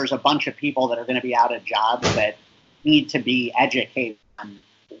 There's a bunch of people that are going to be out of jobs that need to be educated on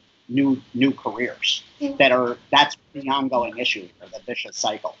new careers. That's the ongoing issue, or the vicious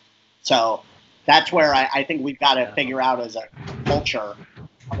cycle. So that's where I think we've got to figure out as a culture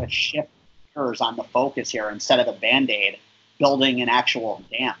how to shift on the focus here instead of the Band-Aid, building an actual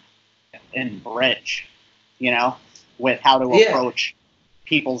dam and bridge, with how to approach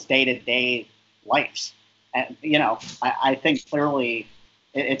people's day-to-day lives. And, I think clearly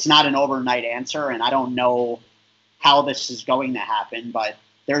it's not an overnight answer, and I don't know how this is going to happen, but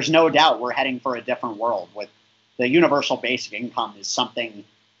there's no doubt we're heading for a different world. With the universal basic income is something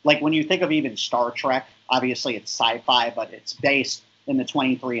like, when you think of even Star Trek, obviously it's sci-fi, but it's based in the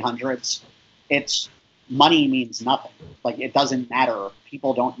 2300s. It's money means nothing. Like, it doesn't matter.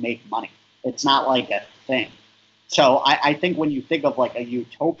 People don't make money. It's not like a thing. So I think when you think of like a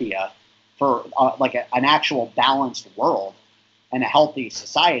utopia for an actual balanced world and a healthy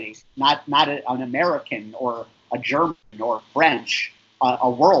society, not an American or a German or French, a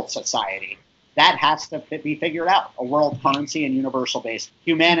world society, that has to be figured out. A world currency and universal base.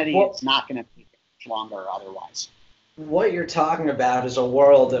 Humanity is not going to be much longer otherwise. What you're talking about is a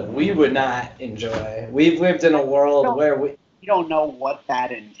world that we would not enjoy. We've lived in a world where we don't know what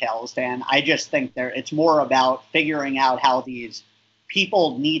that entails, Dan. I just think it's more about figuring out how these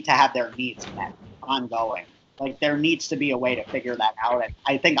people need to have their needs met ongoing. Like, there needs to be a way to figure that out. And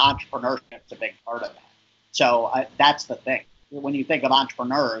I think entrepreneurship is a big part of that. So that's the thing. When you think of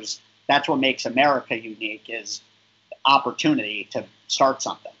entrepreneurs, that's what makes America unique, is opportunity to start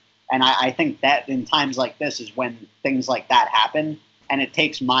something. And I think that in times like this is when things like that happen. And it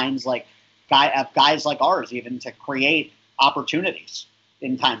takes minds like guys like ours even to create opportunities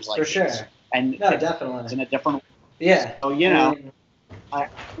in times like this. For sure. And definitely. It's in a different. Yeah. So, I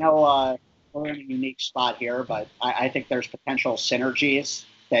know we're in a unique spot here, but I think there's potential synergies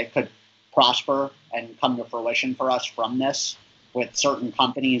that could prosper and come to fruition for us from this, with certain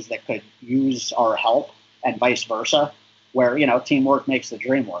companies that could use our help and vice versa, where, teamwork makes the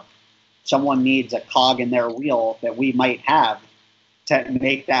dream work. Someone needs a cog in their wheel that we might have to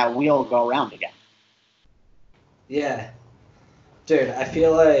make that wheel go around again. Yeah. Dude, I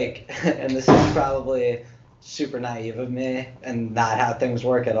feel like, and this is probably super naive of me and not how things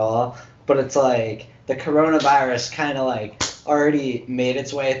work at all, but it's like the coronavirus kind of like already made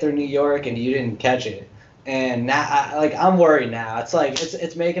its way through New York and you didn't catch it. And now, I'm worried now. It's like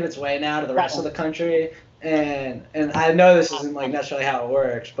it's making its way now to the rest of the country, and I know this isn't like necessarily how it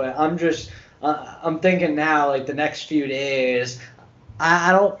works, but I'm I'm thinking now, like the next few days,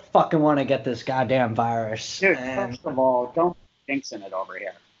 I don't fucking want to get this goddamn virus. Dude, And first of all, don't jinxing it over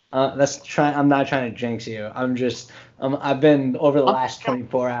here. I'm not trying to jinx you. I've been over the last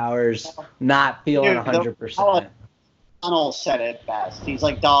 24 hours not feeling Dude, 100%. Donald said it best. He's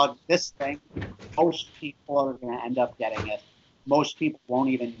like, dog, this thing, most people are going to end up getting it. Most people won't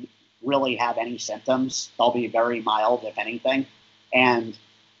even really have any symptoms. They'll be very mild, if anything. And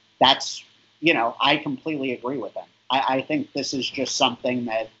that's, I completely agree with him. I think this is just something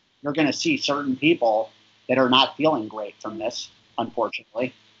that you're going to see certain people that are not feeling great from this,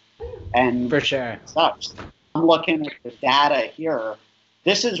 unfortunately. And For sure. it sucks. I'm looking at the data here.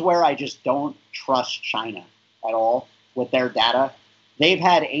 This is where I just don't trust China at all with their data. They've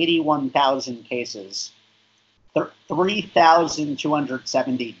had 81,000 cases,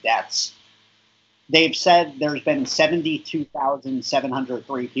 3,270 deaths. They've said there's been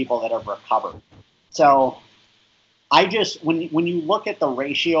 72,703 people that have recovered. So when you look at the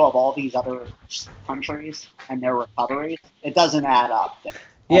ratio of all these other countries and their recoveries, it doesn't add up.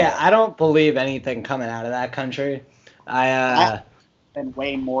 Yeah, I don't believe anything coming out of that country. I've been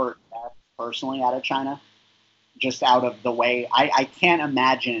way more personally out of China, just out of the way. I can't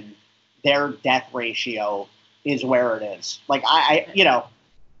imagine their death ratio is where it is. Like, one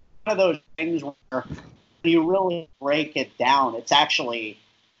of those things where you really break it down, it's actually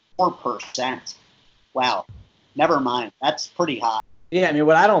 4%. Wow. Never mind. That's pretty high. Yeah, I mean,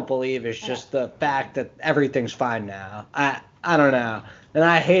 what I don't believe is just the fact that everything's fine now. I don't know. And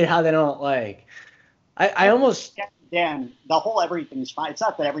I hate how they don't, I almost... Dan, the whole everything's fine. It's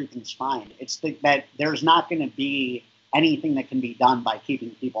not that everything's fine. It's that there's not going to be anything that can be done by keeping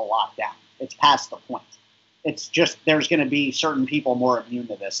people locked down. It's past the point. It's just there's going to be certain people more immune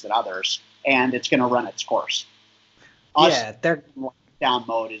to this than others, and it's going to run its course. Their lockdown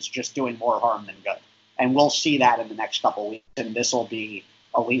mode is just doing more harm than good. And we'll see that in the next couple of weeks, and this will be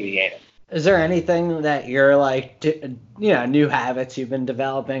alleviated. Is there anything that you're new habits you've been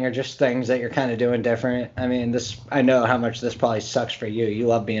developing, or just things that you're kind of doing different? I mean, I know how much this probably sucks for you. You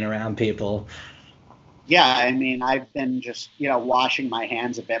love being around people. Yeah, I mean, I've been just, washing my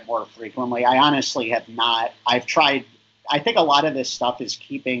hands a bit more frequently. I honestly have not. I've tried. I think a lot of this stuff is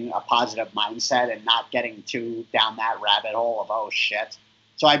keeping a positive mindset and not getting too down that rabbit hole of, oh, shit.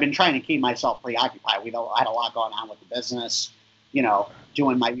 So I've been trying to keep myself preoccupied. I had a lot going on with the business,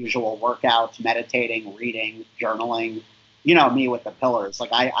 doing my usual workouts, meditating, reading, journaling, me with the pillars.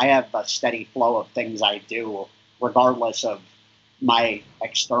 Like I have a steady flow of things I do regardless of my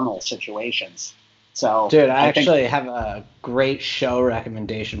external situations. So dude, I actually have a great show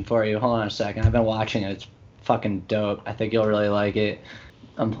recommendation for you. Hold on a second. I've been watching it. It's fucking dope. I think you'll really like it.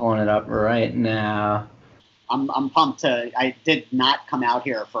 I'm pulling it up right now. I'm pumped I did not come out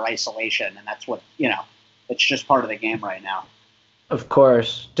here for isolation, and that's what, it's just part of the game right now. Of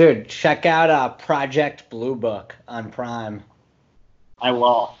course. Dude, check out Project Blue Book on Prime. I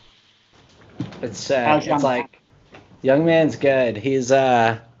will. It's like young man's good. He's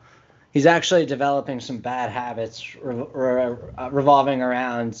actually developing some bad habits revolving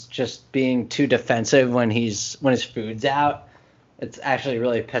around just being too defensive when his food's out. It's actually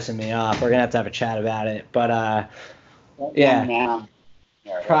really pissing me off. We're gonna have to have a chat about it. But yeah.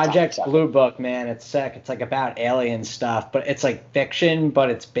 Project Blue Book, man, it's sick. It's like about alien stuff, but it's like fiction,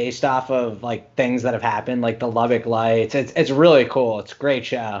 but it's based off of like things that have happened, like the Lubbock Lights. It's really cool. It's a great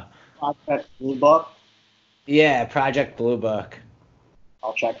show. Project Blue Book? Yeah, Project Blue Book.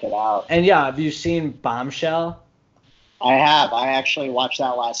 I'll check it out. And yeah, have you seen Bombshell? I have. I actually watched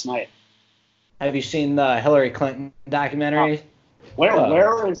that last night. Have you seen the Hillary Clinton documentary?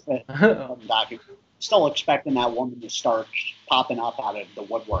 Where is the documentary? Still expecting that woman to start popping up out of the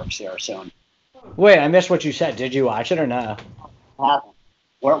woodworks here soon. Wait, I missed what you said. Did you watch it or no?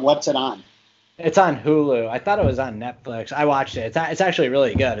 What's it on? It's on Hulu. I thought it was on Netflix. I watched it. It's actually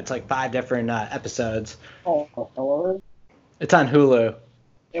really good. It's like 5 different episodes. Oh, Hillary? It's on Hulu.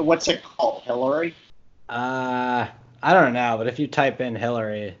 What's it called? Hillary? I don't know, but if you type in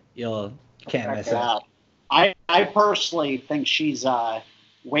Hillary, you can't miss it. I personally think she's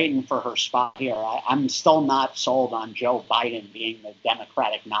waiting for her spot here. I'm still not sold on Joe Biden being the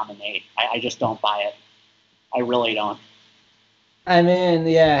Democratic nominee. I just don't buy it. I really don't. I mean,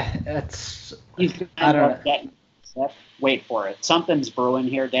 yeah, I don't know. Wait for it. Something's brewing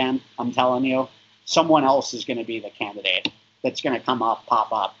here, Dan. I'm telling you. Someone else is going to be the candidate that's going to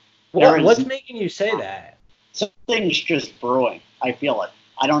pop up. What's making you say that? Something's just brewing. I feel it.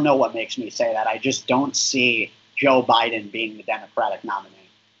 I don't know what makes me say that. I just don't see Joe Biden being the Democratic nominee.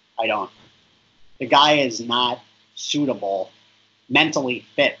 I don't. The guy is not suitable mentally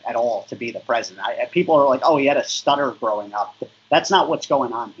fit at all to be the president. People are like, oh, he had a stutter growing up. That's not what's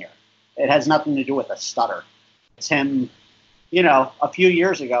going on here. It has nothing to do with a stutter. It's him, a few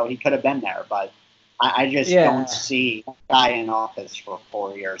years ago, he could have been there, but I just don't see a guy in office for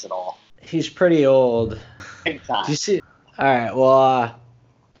 4 years at all. He's pretty old. Big time. Do you see? All right, well...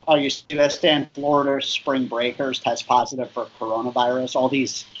 Oh, you see this, Dan? Florida spring breakers test positive for coronavirus. All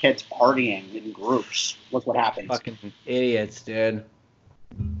these kids partying in groups. Look what happens. Fucking idiots, dude.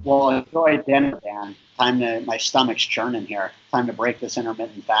 Well, enjoy dinner, Dan. My stomach's churning here. Time to break this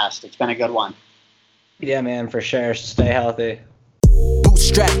intermittent fast. It's been a good one. Yeah, man, for sure. Stay healthy.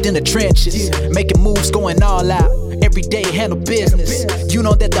 Bootstrapped in the trenches, making moves, going all out. Every day handle business. You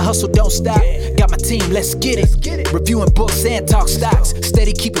know that the hustle don't stop. Got my team, let's get it. Reviewing books and talk stocks.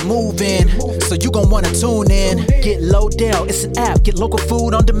 Steady keep it moving. So you gon' wanna tune in. Get Lodell, it's an app. Get local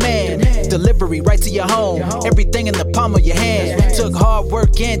food on demand. Delivery right to your home. Everything in the palm of your hand. Took hard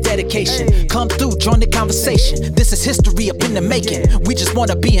work and dedication. Come through, join the conversation. This is history up in the making. We just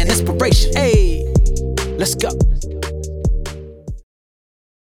wanna be an inspiration. Hey, let's go.